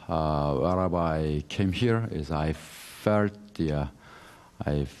so wherever I came here, is I felt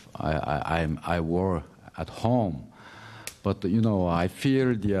I were at home, but I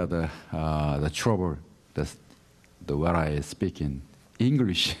feel the trouble where I speak in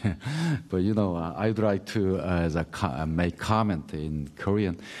English, but I'd like to make comment in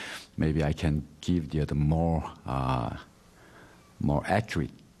Korean. Maybe I can give the more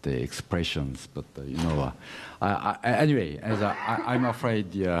accurate expressions. But anyway, as I'm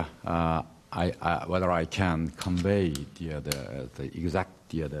afraid whether I can convey the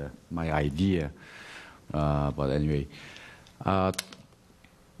exact my idea. But anyway, I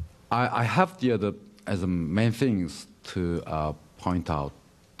have as the main things to point out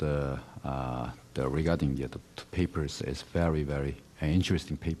regarding the papers is very, very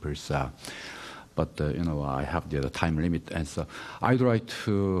interesting papers. But I have the time limit, and so I'd like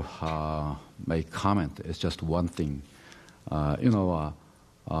to make comment. It's just one thing. Lia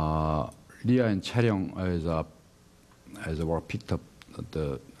and Chae-ryong were picked up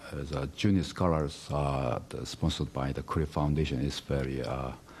as junior scholars sponsored by the Korea Foundation. Is very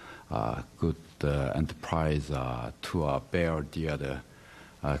good enterprise to bear the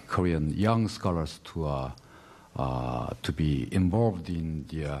Korean young scholars to be involved in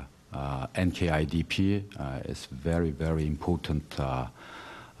the NKIDP. Is very, very important.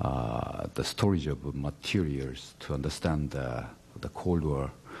 The storage of materials to understand the Cold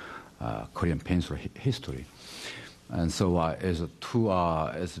War Korean Peninsula history. And so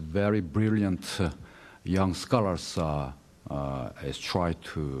as very brilliant young scholars as try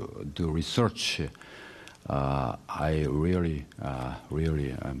to do research, I really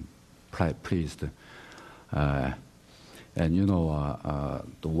am pleased. And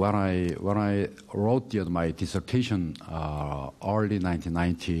when I wrote my dissertation early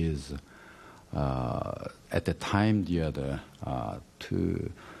 1990s, at the time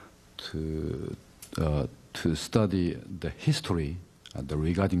to study the history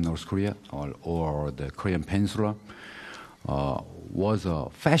regarding North Korea or the Korean Peninsula was a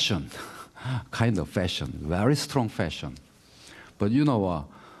fashion, kind of fashion, very strong fashion. But you know,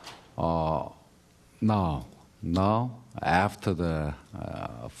 now after the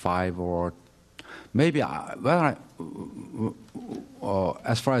 5 or maybe as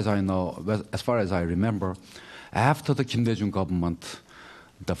far as I know, as far as I remember, after the Kim Dae-jung government,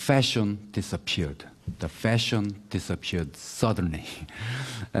 the fashion disappeared. The fashion disappeared suddenly.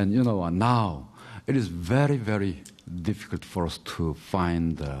 And you know, now it is very, very difficult for us to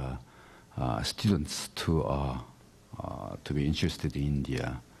find students to be interested in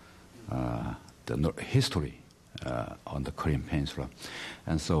the history on the Korean Peninsula.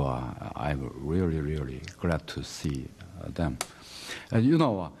 And so I'm really, really glad to see them. And you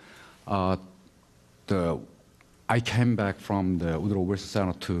know, I came back from the Woodrow Wilson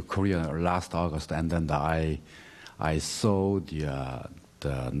Center to Korea last August, and then I saw the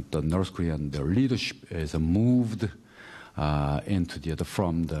North Korean leadership is moved into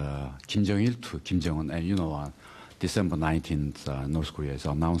from the Kim Jong-il to Kim Jong-un, and you know, December 19th, North Korea has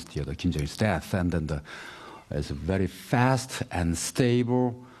announced the Kim Jong-il's death, and then it's very fast and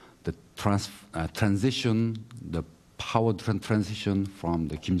stable the transition, the power transition from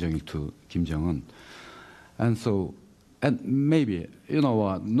the Kim Jong-il to Kim Jong-un. And so, and maybe, you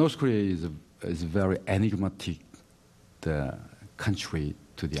know, North Korea is a very enigmatic country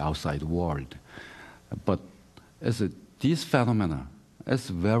to the outside world. But this phenomena is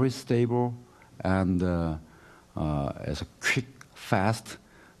very stable and as a quick, fast,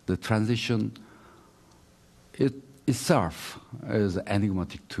 the transition itself is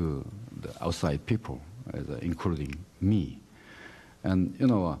enigmatic to the outside people, including me. And, you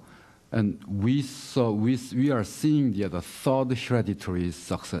know, and we are seeing the third hereditary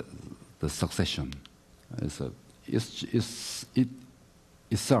succession. It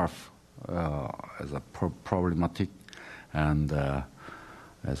itself as a problematic and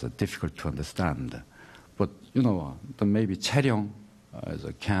as a difficult to understand. But you know, maybe Chae-ryong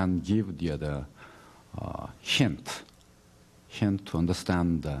can give the hint to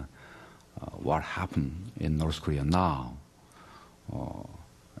understand what happened in North Korea now.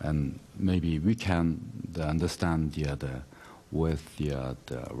 And maybe we can understand with the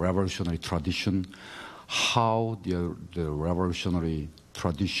revolutionary tradition, how the revolutionary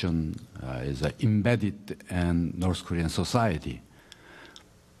tradition is embedded in North Korean society.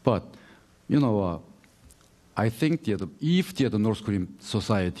 But, you know, I think if the North Korean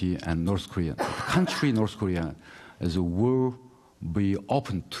society and North Korea, the country North Korea will be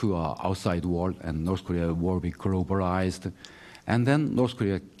open to outside world, and North Korea will be globalized, and then North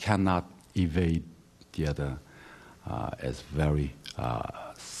Korea cannot evade as very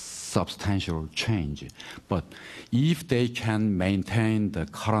substantial change. But if they can maintain the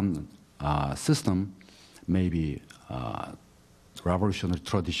current system, maybe revolutionary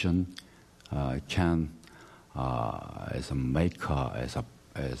tradition can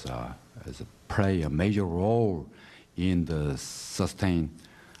play a major role in sustaining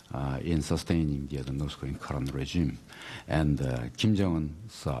the North Korean current regime, and Kim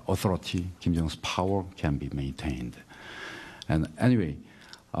Jong-un's authority, Kim Jong-un's power can be maintained. And anyway,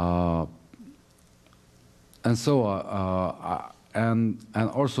 and so and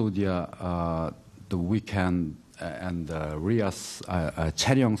also the weekend and Ria's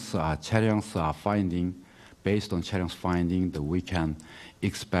Chae-ryong's finding, based on Chae-ryong's finding, that we can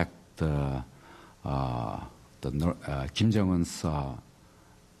expect Kim Jong-un's.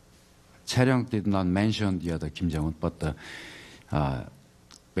 Chae-ryong did not mention the other Kim Jong-un, but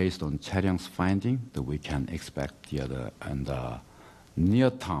based on Chae-ryong's finding, that we can expect the other and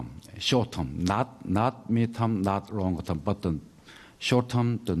near term, short term, not mid term, not long term, but the short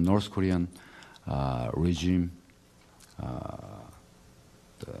term, the North Korean regime,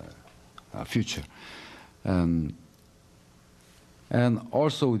 the future, and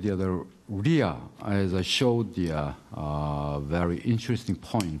also the other Ria as I showed the very interesting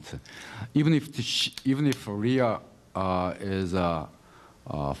point. Even if Ria is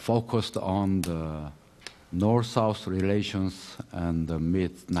focused on the North-South relations and the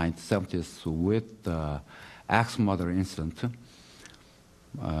mid-1970s with the ex-mother incident,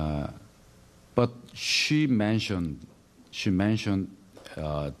 but she mentioned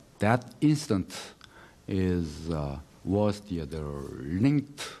that incident was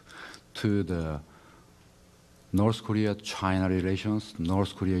linked to the North Korea-China relations,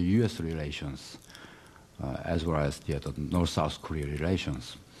 North Korea-US relations, as well as the North-South Korea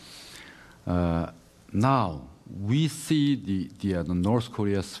relations. now we see the North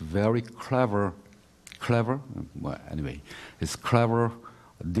Korea's very clever, well, anyway, it's clever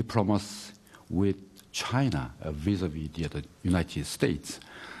diplomacy with China vis-a-vis the United States.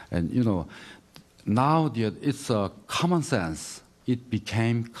 And, you know, now it's common sense. It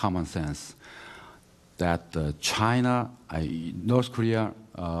became common sense that North Korea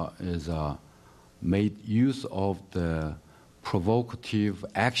is made use of the provocative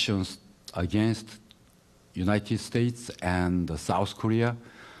actions against United States and South Korea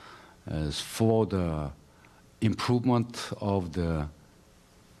for the improvement of the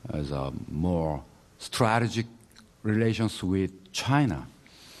more strategic relations with China.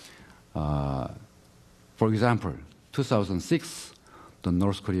 For example, 2006, the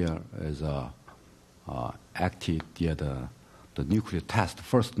North Korea is acted the nuclear test,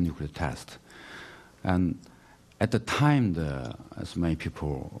 first nuclear test, and at the time, as many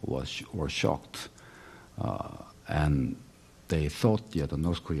people were shocked, and they thought the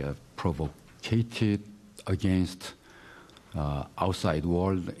North Korea provocated against outside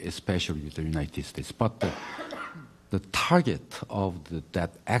world, especially the United States. But the target of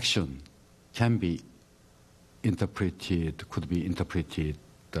that action could be interpreted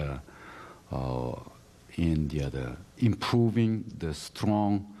in the improving the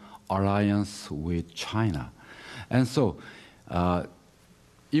strong alliance with China. And so,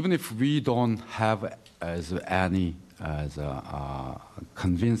 even if we don't have any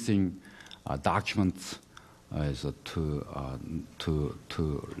convincing documents to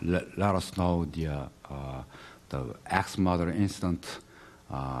let us know the ex-mother incident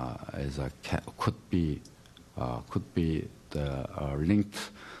could be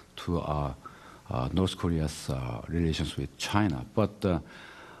linked to North Korea's relations with China, but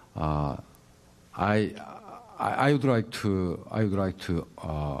I would like to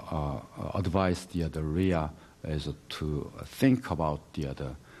advise the RIA to think about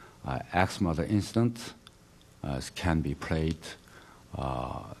the ex-mother incident can be played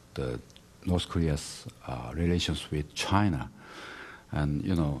the North Korea's relations with China, and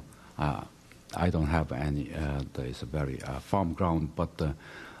you know I don't have any. There is a very firm ground, but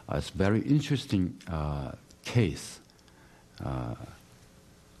it's a very interesting case.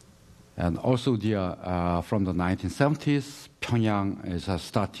 And also, from the 1970s, Pyongyang has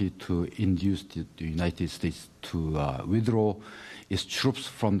started to induce the United States to withdraw its troops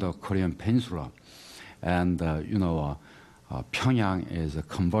from the Korean Peninsula. And, Pyongyang is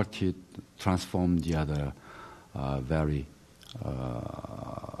transformed the other very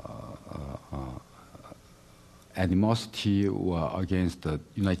animosity against the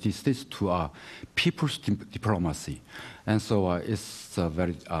United States to people's diplomacy. And so it's a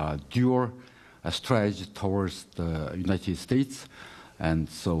very dual strategy towards the United States. And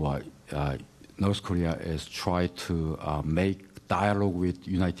so North Korea is trying to make dialogue with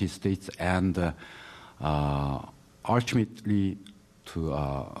the United States and ultimately to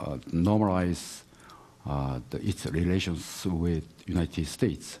normalize its relations with United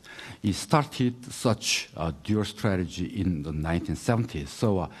States. It started such a dual strategy in the 1970s.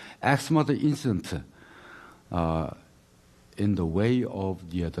 So ex-mother incident in the way of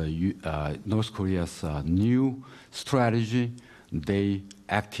the North Korea's new strategy, they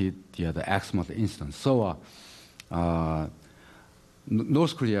acted the ex-mother incident. So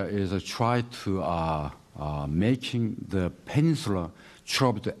North Korea is trying to making the peninsula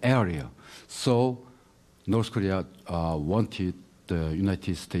troubled area. So North Korea wanted the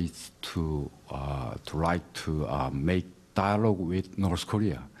United States to make dialogue with North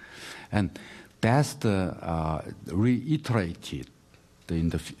Korea, and that's reiterated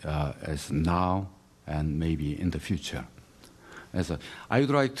as now and maybe in the future. I would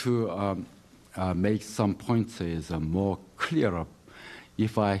like to make some points more clearer.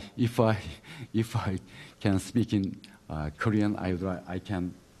 If I can speak in Korean, I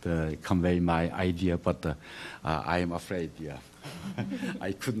can convey my idea, but I am afraid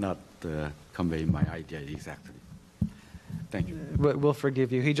I could not convey my idea exactly. Thank you. We'll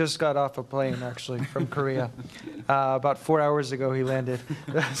forgive you. He just got off a plane, actually, from Korea. About 4 hours ago, he landed.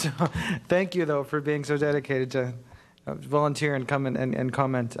 So, thank you, though, for being so dedicated to volunteer and come and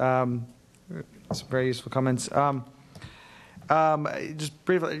comment. Some very useful comments. Just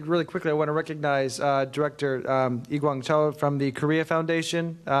briefly, really quickly, I want to recognize Director Iguang Cho from the Korea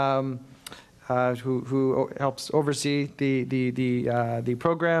Foundation, who helps oversee the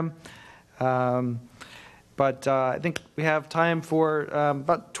program. But I think we have time for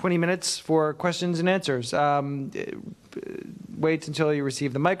about 20 minutes for questions and answers. Wait until you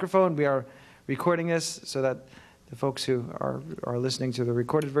receive the microphone. We are recording this so that the folks who are listening to the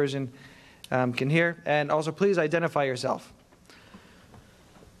recorded version can hear. And also, please identify yourself.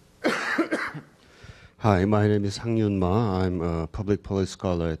 Hi, my name is Hang Yun Ma. I'm a public policy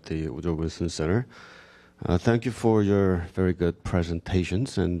scholar at the Woodrow Wilson Center. Thank you for your very good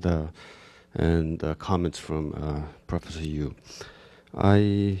presentations and comments from Professor Yu.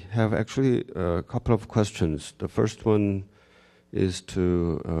 I have actually a couple of questions. The first one is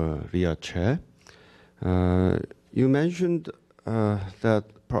to Ria Che. You mentioned that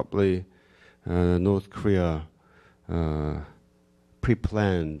probably North Korea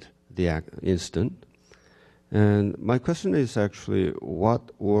pre-planned the incident. And my question is actually,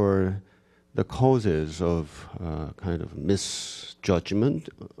 what were the causes of kind of misjudgment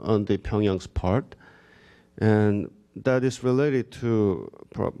on the Pyongyang's part? And that is related to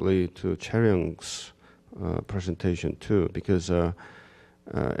probably to Chae-ryung's presentation too, because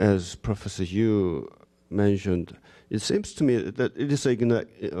as Professor Yu mentioned, it seems to me that it is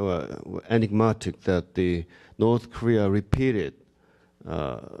enigmatic that the North Korea repeated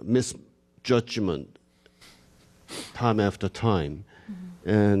misjudgment time after time. Mm-hmm.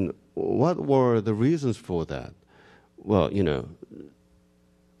 And what were the reasons for that? Well,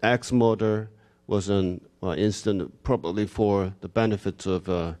 axe murder was an incident probably for the benefit of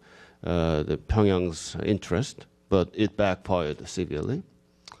the Pyongyang's interest, but it backfired severely.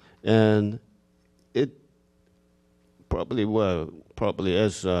 And it probably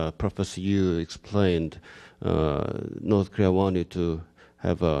as Professor Yu explained, North Korea wanted to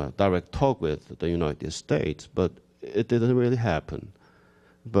have a direct talk with the United States, but it didn't really happen.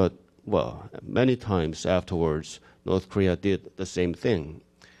 But, many times afterwards, North Korea did the same thing.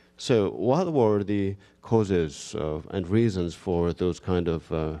 So what were the causes and reasons for those kind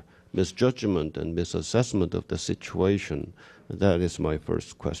of misjudgment and misassessment of the situation? That is my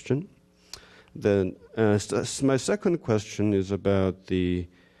first question. Then my second question is about the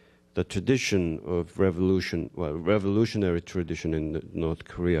tradition of revolutionary tradition in North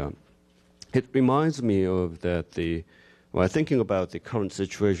Korea. It reminds me of that thinking about the current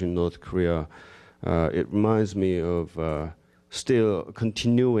situation in North Korea, it reminds me of still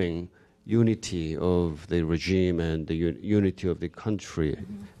continuing unity of the regime and the unity of the country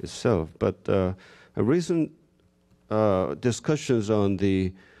itself. But recent discussions on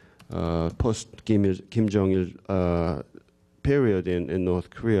the post-Kim Jong-il period in North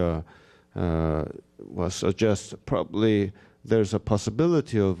Korea suggests probably there's a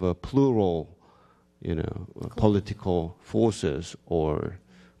possibility of a plural, political forces or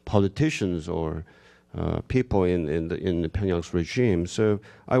politicians or people in the Pyongyang's regime. So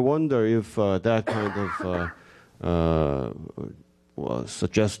I wonder if that kind of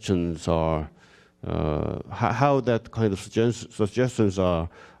suggestions are how that kind of suggestions are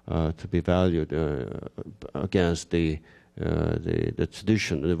to be valued against the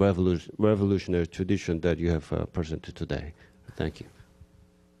tradition, the revolutionary tradition that you have presented today. Thank you.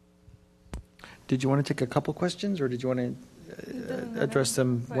 Did you want to take a couple questions, or did you want to address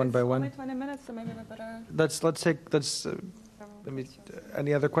them one by one? Only 20 minutes, so maybe we better.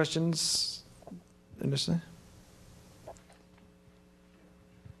 Any other questions? Interesting.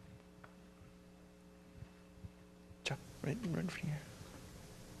 Right in front of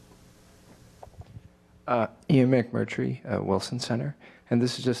you. Ian McMurtry, Wilson Center. And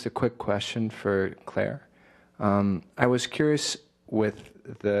this is just a quick question for Claire. I was curious with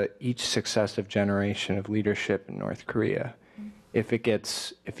each successive generation of leadership in North Korea, if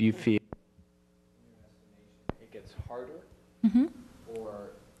you feel it gets harder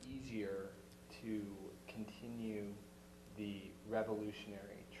or easier to continue the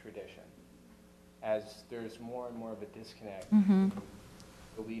revolutionary tradition, as there's more and more of a disconnect between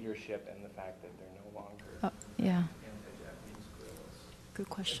the leadership and the fact that they're no longer anti-Japanese guerrillas. Good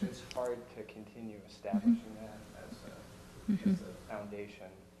question. It's hard to continue establishing that as a foundation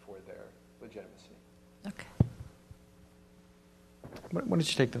for their legitimacy. Okay. Why don't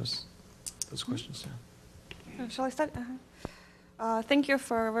you take those questions down? Shall I start? Thank you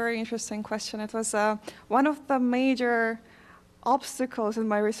for a very interesting question. It was one of the major obstacles in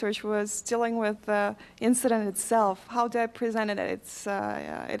my research was dealing with the incident itself. How do I present it?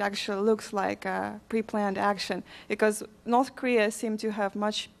 It actually looks like a pre-planned action, because North Korea seemed to have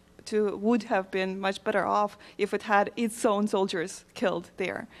would have been much better off if it had its own soldiers killed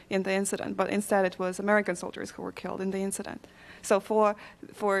there in the incident, but instead it was American soldiers who were killed in the incident. So for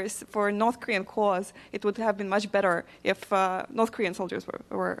North Korean cause, it would have been much better if North Korean soldiers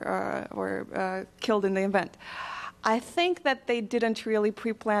were killed in the event. I think that they didn't really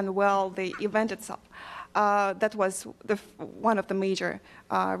pre-plan well the event itself. That was one of the major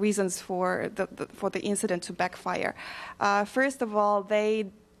reasons for the incident to backfire. First of all,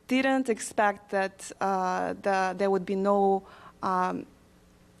 they didn't expect that there would be no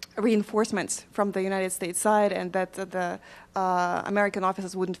reinforcements from the United States side and that the American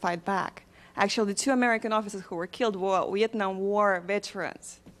officers wouldn't fight back. Actually, the 2 American officers who were killed were Vietnam War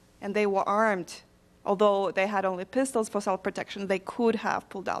veterans, and they were armed. Although they had only pistols for self-protection, they could have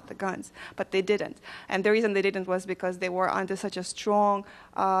pulled out the guns, but they didn't. And the reason they didn't was because they were under such a strong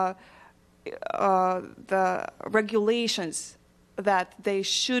the regulations that they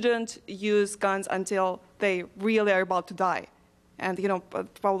shouldn't use guns until they really are about to die. And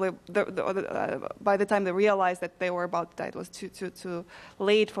probably by the time they realized that they were about to die, it was too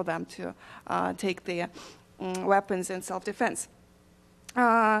late for them to take the weapons in self-defense.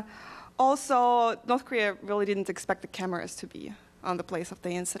 Also, North Korea really didn't expect the cameras to be on the place of the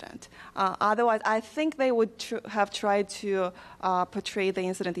incident. Otherwise, I think they would have tried to portray the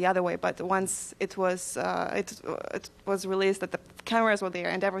incident the other way. But once it was released that the cameras were there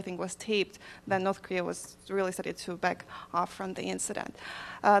and everything was taped, then North Korea was really started to back off from the incident.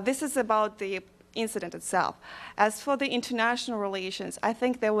 This is about the incident itself. As for the international relations, I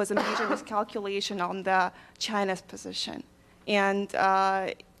think there was a major miscalculation on China's position, and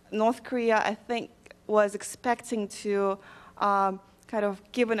North Korea, I think, was expecting to kind of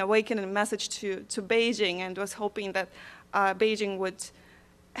give an awakening message to Beijing, and was hoping that Beijing would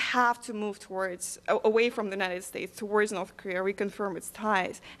have to move away from the United States towards North Korea, reconfirm its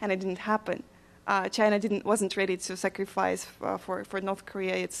ties, and it didn't happen. China wasn't ready to sacrifice for North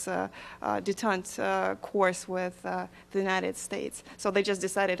Korea its detente course with the United States. So they just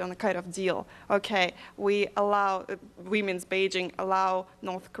decided on a kind of deal. Okay, we means Beijing, allow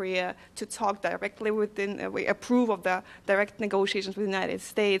North Korea to talk directly we approve of the direct negotiations with the United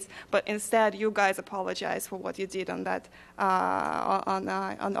States, but instead you guys apologize for what you did on that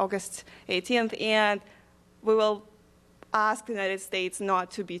on August 18th, and we will ask the United States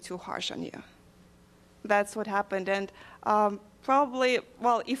not to be too harsh on you. That's what happened, and probably,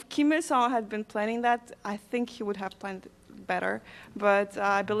 well, if Kim Il-sung had been planning that, I think he would have planned better, but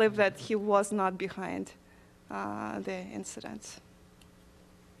I believe that he was not behind the incident.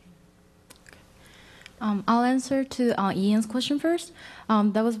 I'll answer to Ian's question first.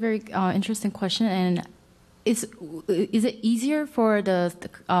 That was a very interesting question, and is it easier for the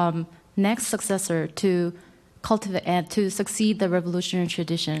next successor to cultivate and to succeed the revolutionary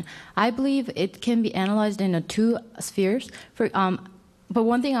tradition? I believe it can be analyzed in 2 spheres. But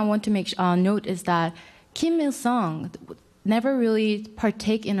one thing I want to make note is that Kim Il-sung never really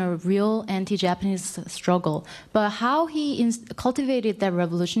partake in a real anti-Japanese struggle. But how he cultivated that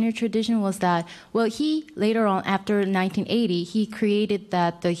revolutionary tradition was that, well, he later on, after 1980, he created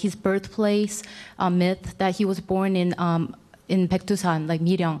that his birthplace myth that he was born in Baekdusan, like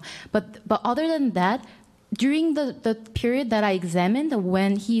Miryang. But other than that, during the period that I examined,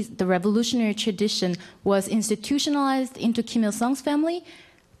 when the revolutionary tradition was institutionalized into Kim Il-sung's family,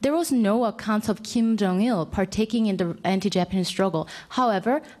 there was no account of Kim Jong-il partaking in the anti-Japanese struggle.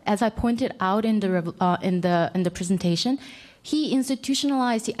 However, as I pointed out in the presentation, he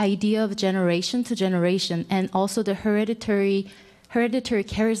institutionalized the idea of generation to generation, and also the hereditary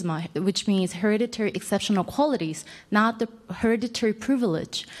charisma, which means hereditary exceptional qualities, not the hereditary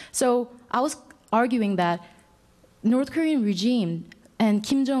privilege. So I was arguing that North Korean regime and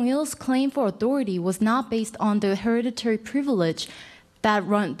Kim Jong-il's claim for authority was not based on the hereditary privilege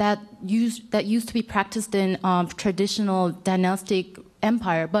that used to be practiced in traditional dynastic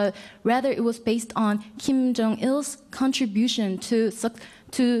empire, but rather it was based on Kim Jong-il's contribution to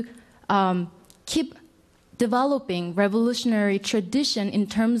keep developing revolutionary tradition in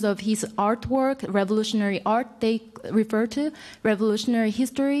terms of his artwork, revolutionary art they refer to, revolutionary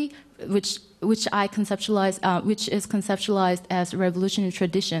history, which is conceptualized as revolutionary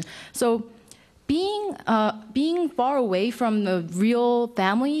tradition. So being far away from the real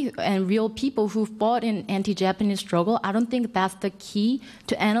family and real people who fought in anti-Japanese struggle, I don't think that's the key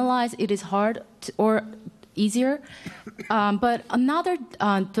to analyze. It is hard or easier. But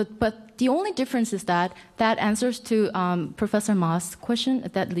the only difference is that answers to Professor Ma's question,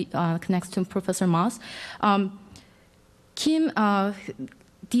 that connects to Professor Ma's.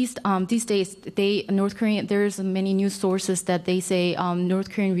 These days, North Korean, there's many news sources that they say North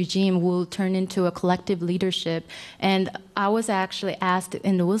Korean regime will turn into a collective leadership. And I was actually asked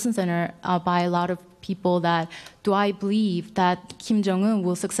in the Wilson Center by a lot of people that, do I believe that Kim Jong-un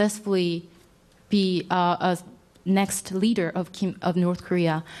will successfully be a next leader of North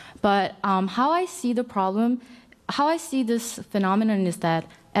Korea? But how I see the problem, how I see this phenomenon is that,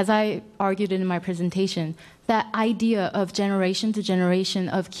 as I argued in my presentation, that idea of generation to generation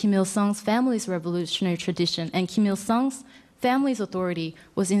of Kim Il-sung's family's revolutionary tradition and Kim Il-sung's family's authority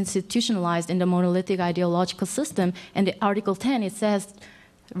was institutionalized in the monolithic ideological system. And in Article 10, it says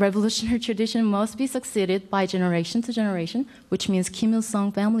revolutionary tradition must be succeeded by generation to generation, which means Kim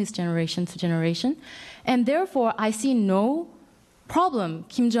Il-sung family's generation to generation. And therefore, I see no problem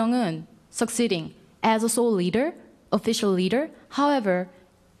Kim Jong-un succeeding as a sole leader, official leader. However,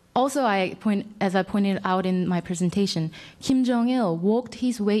 also, as I pointed out in my presentation, Kim Jong-il walked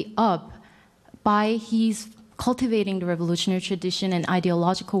his way up by his cultivating the revolutionary tradition and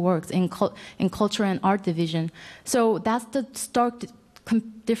ideological works in culture and art division. So that's the stark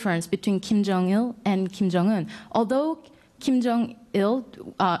difference between Kim Jong-il and Kim Jong-un. Although Kim Jong-il,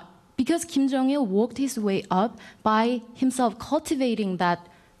 because Kim Jong-il walked his way up by himself cultivating that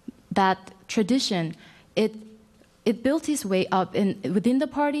tradition, it built his way up within the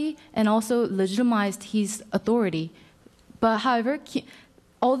party and also legitimized his authority. But however,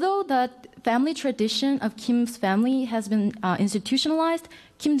 although that family tradition of Kim's family has been institutionalized,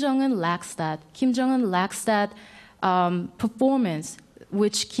 Kim Jong-un lacks that. Kim Jong-un lacks that performance,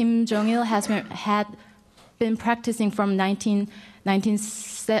 which Kim Jong-il had been practicing from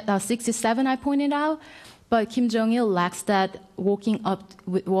 1967, I pointed out. But Kim Jong-il lacks that walking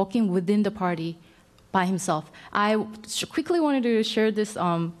within the party by himself. I quickly wanted to share this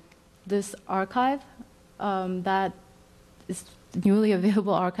this archive that is newly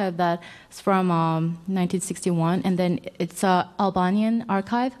available archive that's from 1961, and then it's an Albanian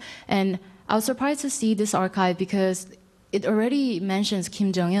archive. And I was surprised to see this archive because it already mentions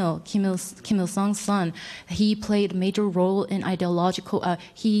Kim Jong-il, Kim Il-sung's son. He played a major role in ideological.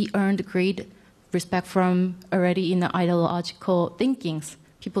 He earned great respect from already in the ideological thinkings,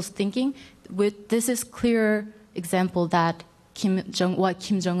 people's thinking. This is clear example that what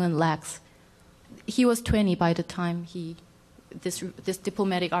Kim Jong-un lacks. He was 20 by the time this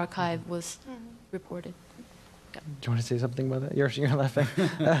diplomatic archive was reported. Do you want to say something about that? You're laughing.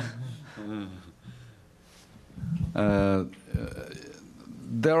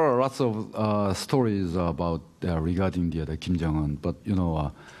 There are lots of stories about regarding the Kim Jong-un, but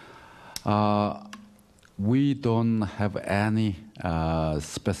we don't have any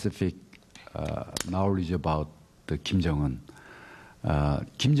specific knowledge about the Kim Jong-un.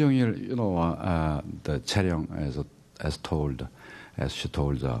 Kim Jong-il, the Charyong, as she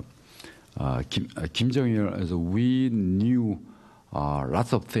told, Kim Jong-il, we knew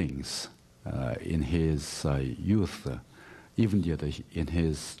lots of things in his youth, even in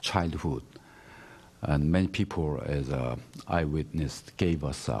his childhood. And many people, as eyewitness, gave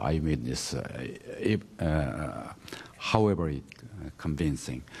us eyewitness, however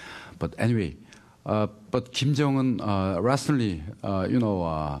convincing. But anyway, but Kim Jong-un recently,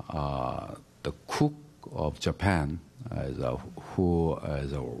 the cook of Japan, who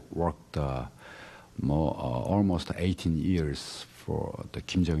has worked almost 18 years for the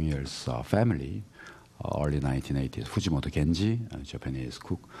Kim Jong-il's family, early 1980s, Fujimoto Genji, a Japanese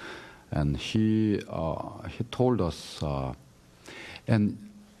cook, and he told us, and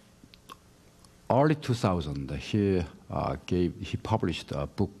early 2000, he published a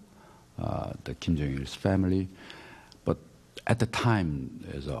book, The Kim Jong-il's Family, but at the time,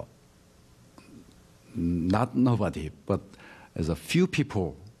 not nobody, but as a few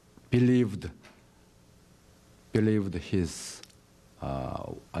people believed his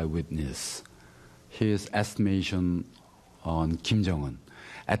eyewitness, his estimation on Kim Jong-un.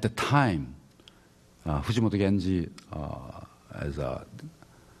 At the time, Fujimoto Genji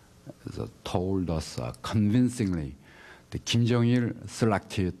told us convincingly that Kim Jong-il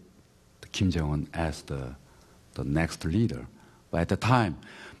selected Kim Jong-un as the next leader. But at the time,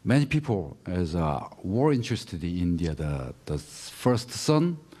 many people were interested in the first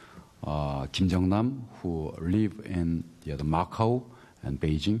son, Kim Jong-nam, who lived in Macau and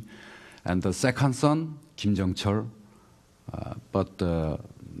Beijing, and the second son, Kim Jong-chol, but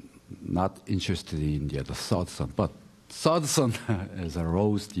not interested in the third son. But third son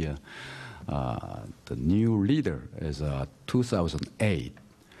rose the new leader as 2008,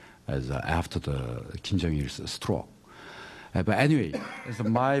 after the Kim Jong-il's stroke. But anyway,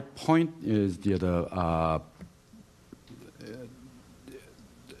 my point is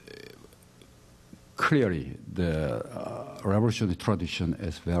clearly the revolutionary tradition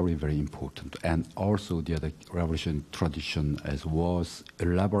is very, very important, and also the revolutionary tradition was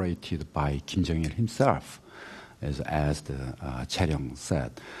elaborated by Kim Jong-il himself, as the Charyong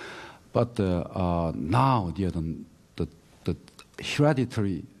said. But now the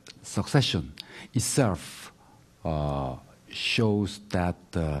hereditary succession itself shows that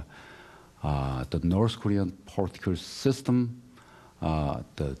the North Korean political system,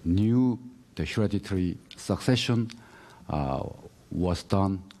 the hereditary succession was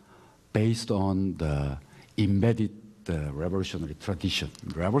done based on the embedded revolutionary tradition.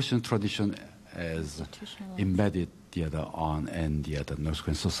 Revolutionary tradition is embedded on in the North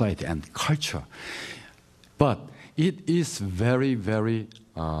Korean society and culture. But it is very, very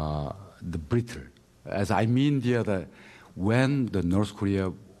brittle. As I mean, when the North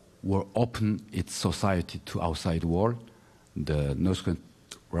Korea will open its society to outside world, the North Korean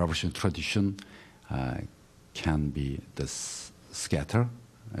revolutionary tradition can be scatter.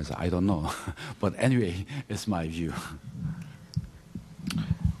 As I don't know, but anyway, it's my view.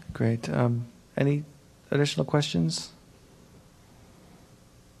 Great. Any additional questions?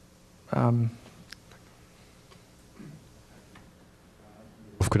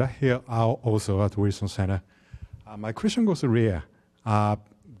 Could I hear out also at Wilson Center? My question goes to Ria.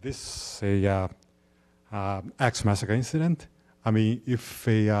 This Axe massacre incident. I mean, if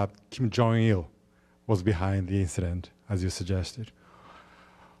Kim Jong-il was behind the incident, as you suggested,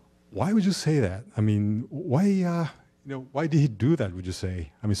 why would you say that? I mean, why did he do that? Would you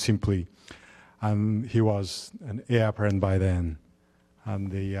say? I mean, simply, he was an heir apparent by then,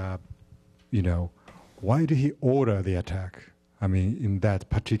 and why did he order the attack? I mean, in that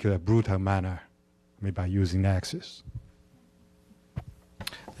particular brutal manner, I mean, by using axes.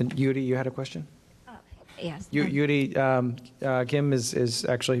 And Yuri, you had a question? Yes. Yuri, Kim is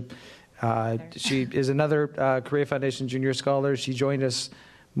actually, she is another Korea Foundation Junior Scholar. She joined us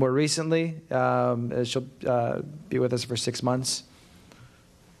more recently. She'll be with us for 6 months.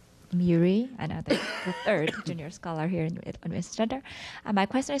 Yuri, the third junior scholar here on Wilson Center. My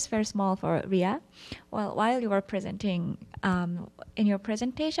question is very small for Ria. Well, while you were presenting, in your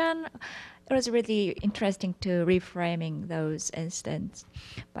presentation, it was really interesting to reframing those incidents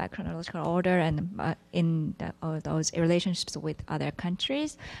by chronological order and in those relationships with other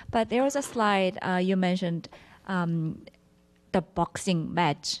countries. But there was a slide you mentioned the boxing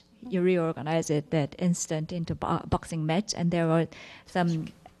match. You reorganized that incident into boxing match, and there were some.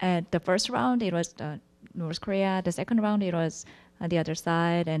 The first round, it was North Korea. The second round, it was the other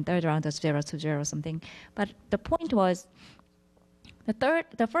side, and third round was 0-0 something. But the point was,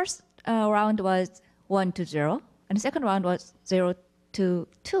 the first round was 1-0, and the second round was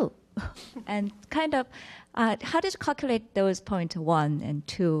 0-2. And kind of, how did you calculate those points 1 and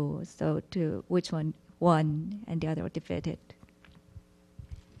 2? So to which one won and the other defeated?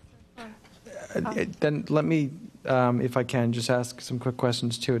 Then let me, if I can, just ask some quick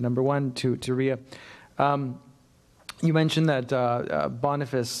questions too. Number one, to Ria. You mentioned that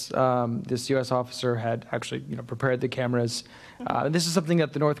Boniface, this U.S. officer, had actually prepared the cameras. This is something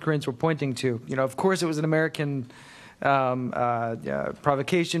that the North Koreans were pointing to. Of course, it was an American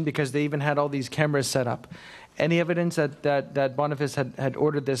provocation because they even had all these cameras set up. Any evidence that Boniface had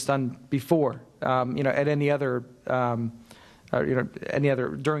ordered this done before, at any other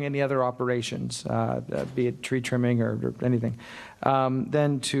during any other operations, be it tree trimming or anything.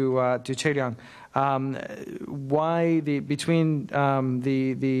 Then to Chae-ryong, why between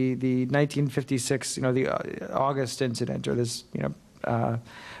the 1956, the August incident, or this,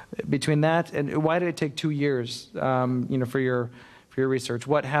 between that and why did it take 2 years, for your research?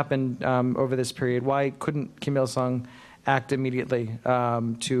 What happened over this period? Why couldn't Kim Il-sung act immediately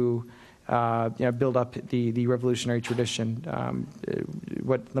to build up the revolutionary tradition?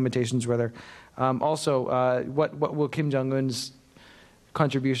 What limitations were there? Also, what will Kim Jong-un's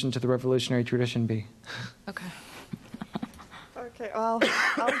contribution to the revolutionary tradition be? Okay, well,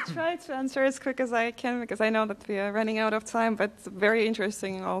 I'll try to answer as quick as I can because I know that we are running out of time, but it's very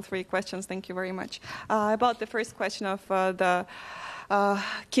interesting, all three questions. Thank you very much. About the first question of the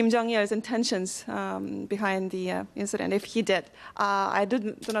Kim Jong-il's intentions behind the incident, if he did. I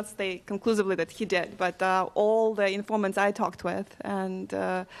do not say conclusively that he did, but all the informants I talked with and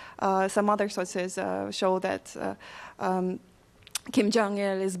some other sources show that Kim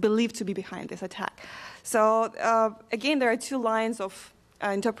Jong-il is believed to be behind this attack. So again, there are two lines of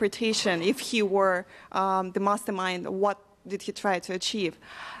interpretation. If he were the mastermind, what did he try to achieve?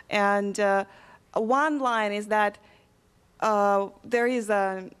 And one line is that there is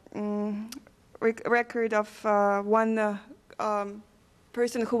a record of one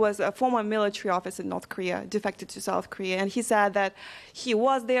person who was a former military officer in North Korea, defected to South Korea, and he said that he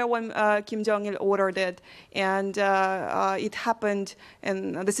was there when Kim Jong-il ordered it, and it happened,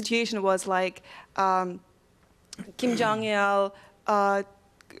 and the situation was like Kim Jong-il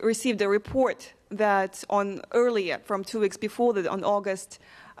received a report that earlier, from 2 weeks before that, on August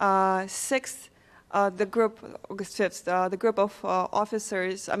 6th, August 5th, the group of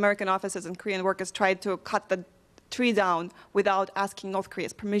officers, American officers and Korean workers tried to cut the tree down without asking North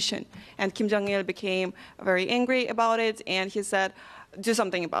Korea's permission. And Kim Jong-il became very angry about it, and he said, do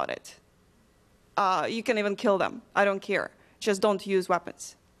something about it. You can even kill them. I don't care. Just don't use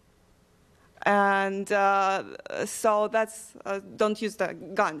weapons. And so that's, don't use the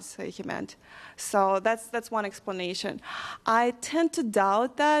guns, he meant. So that's one explanation. I tend to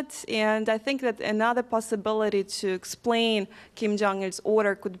doubt that, and I think that another possibility to explain Kim Jong-il's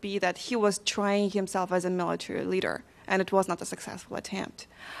order could be that he was trying himself as a military leader, and it was not a successful attempt.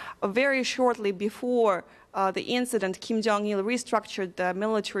 Very shortly before the incident, Kim Jong-il restructured the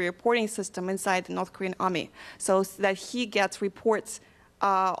military reporting system inside the North Korean army so that he gets reports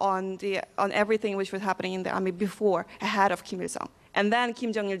on everything which was happening in the army before, ahead of Kim Il-sung. And then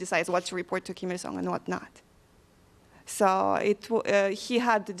Kim Jong-il decides what to report to Kim Il-sung and what not. So he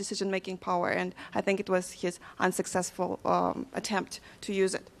had the decision-making power, and I think it was his unsuccessful attempt to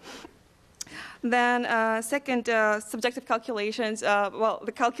use it. Then second, subjective calculations. Well,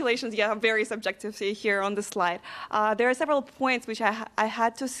 the calculations, yeah, are very subjective here on the slide. There are several points which I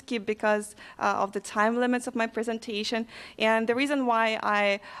had to skip because of the time limits of my presentation. And the reason why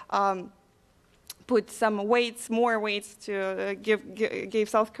I put some weights, more weights to give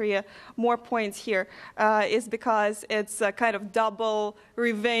South Korea more points here is because it's a kind of double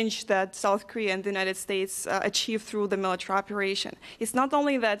revenge that South Korea and the United States achieved through the military operation. It's not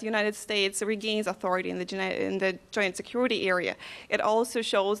only that the United States regains authority in the joint security area, it also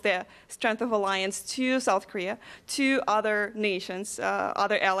shows the strength of alliance to South Korea, to other nations,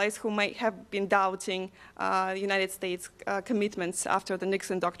 other allies who might have been doubting the United States' commitments after the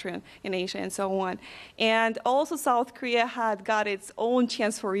Nixon doctrine in Asia and so on. And also South Korea had got its own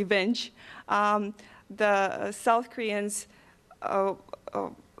chance for revenge. The South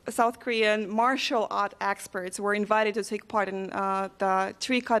Korean martial art experts were invited to take part in the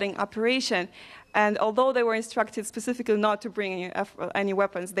tree-cutting operation. And although they were instructed specifically not to bring any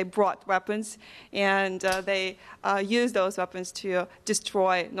weapons, they brought weapons, and they used those weapons to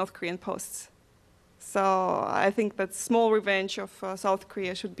destroy North Korean posts. So I think that small revenge of South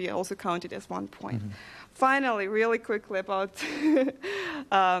Korea should be also counted as one point. Mm-hmm. Finally, really quickly about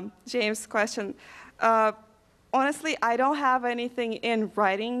James' question. Honestly, I don't have anything in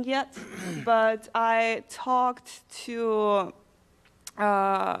writing yet, but I talked to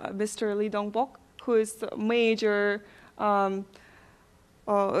Mr. Lee Dong-bok, who is a major,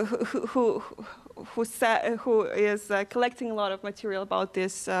 who is collecting a lot of material about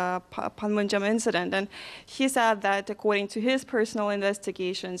this Panmunjom incident. And he said that according to his personal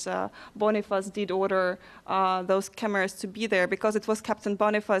investigations, Boniface did order those cameras to be there because it was Captain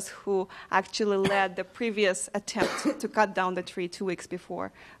Boniface who actually led the previous attempt to cut down the tree 2 weeks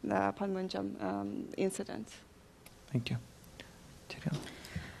before the Panmunjom incident. Thank you.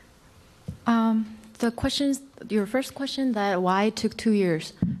 The questions, your first question, that why it took 2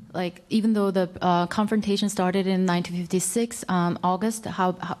 years, like even though the confrontation started in 1956 August,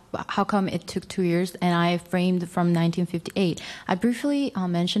 how come it took 2 years? And I framed from 1958. I briefly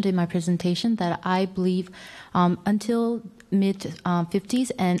mentioned in my presentation that I believe until mid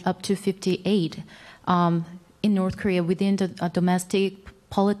 50s and up to 58 in North Korea, within the domestic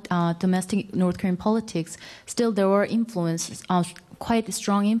North Korean politics, still there were quite a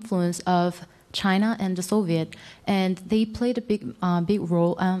strong influence of China and the Soviet, and they played a big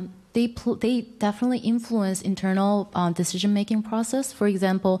role. They definitely influence internal decision-making process. For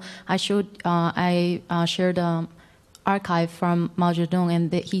example, I shared archive from Mao Zedong,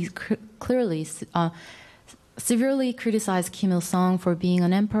 and he clearly severely criticized Kim Il-sung for being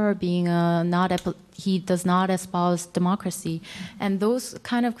an emperor, he does not espouse democracy. And those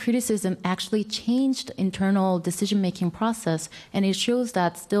kind of criticism actually changed internal decision-making process. And it shows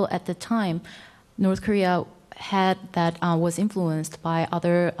that still at the time, North Korea was influenced by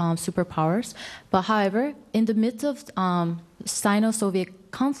other superpowers. But however, in the midst of Sino-Soviet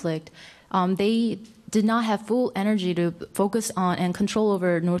conflict, they did not have full energy to focus on and control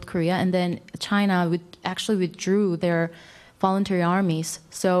over North Korea. And then China actually withdrew their voluntary armies.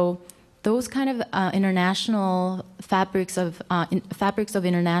 So those kind of international fabrics of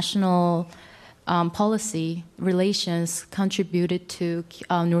international policy relations contributed to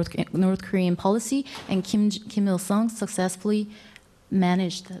North Korean policy, and Kim Il-sung successfully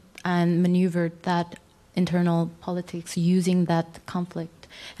managed and maneuvered that internal politics using that conflict.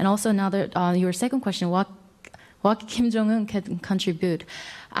 And also another, your second question, what Kim Jong-un can contribute?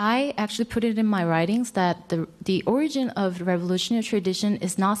 I actually put it in my writings that the origin of revolutionary tradition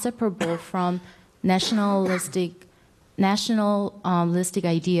is not separable from nationalistic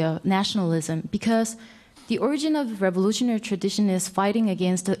idea, nationalism, because the origin of revolutionary tradition is fighting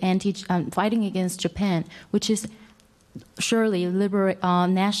against fighting against Japan, which is surely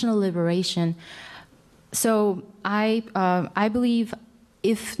national liberation. So I believe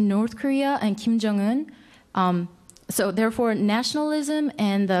if North Korea and Kim Jong-un, so therefore nationalism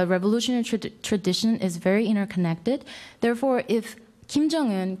and the revolutionary tradition is very interconnected. Therefore, if Kim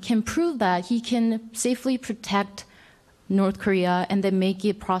Jong-un can prove that he can safely protect North Korea and then make it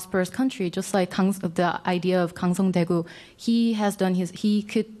a prosperous country, just like the idea of Kang Song-daegu, he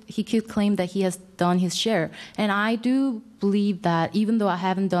could claim that he has done his share. And I do believe that, even though I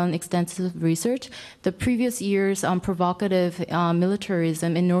haven't done extensive research, the previous years' provocative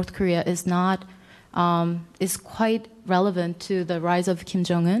militarism in North Korea is quite relevant to the rise of Kim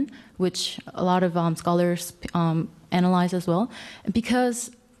Jong-un, which a lot of scholars analyze as well,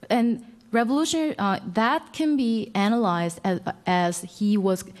 and revolutionary that can be analyzed as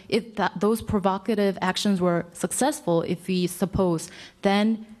those provocative actions were successful. If we suppose,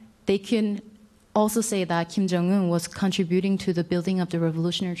 then they can also say that Kim Jong-un was contributing to the building of the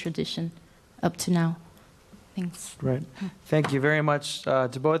revolutionary tradition up to now. Thanks. Right. Thank you very much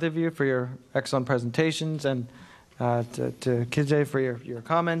to both of you for your excellent presentations, and to Kije for your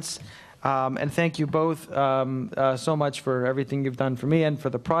comments. And thank you both so much for everything you've done for me and for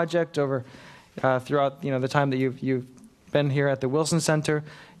the project throughout the time that you've been here at the Wilson Center.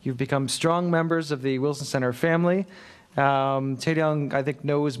 You've become strong members of the Wilson Center family. Tae-ryung, I think,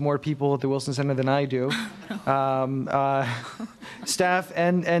 knows more people at the Wilson Center than I do, staff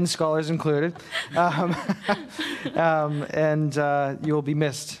and scholars included. And you'll be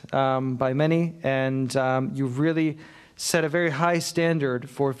missed by many, and you've really set a very high standard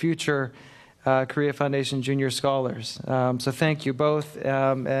for future Korea Foundation junior scholars. So thank you both,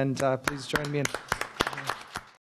 and please join me in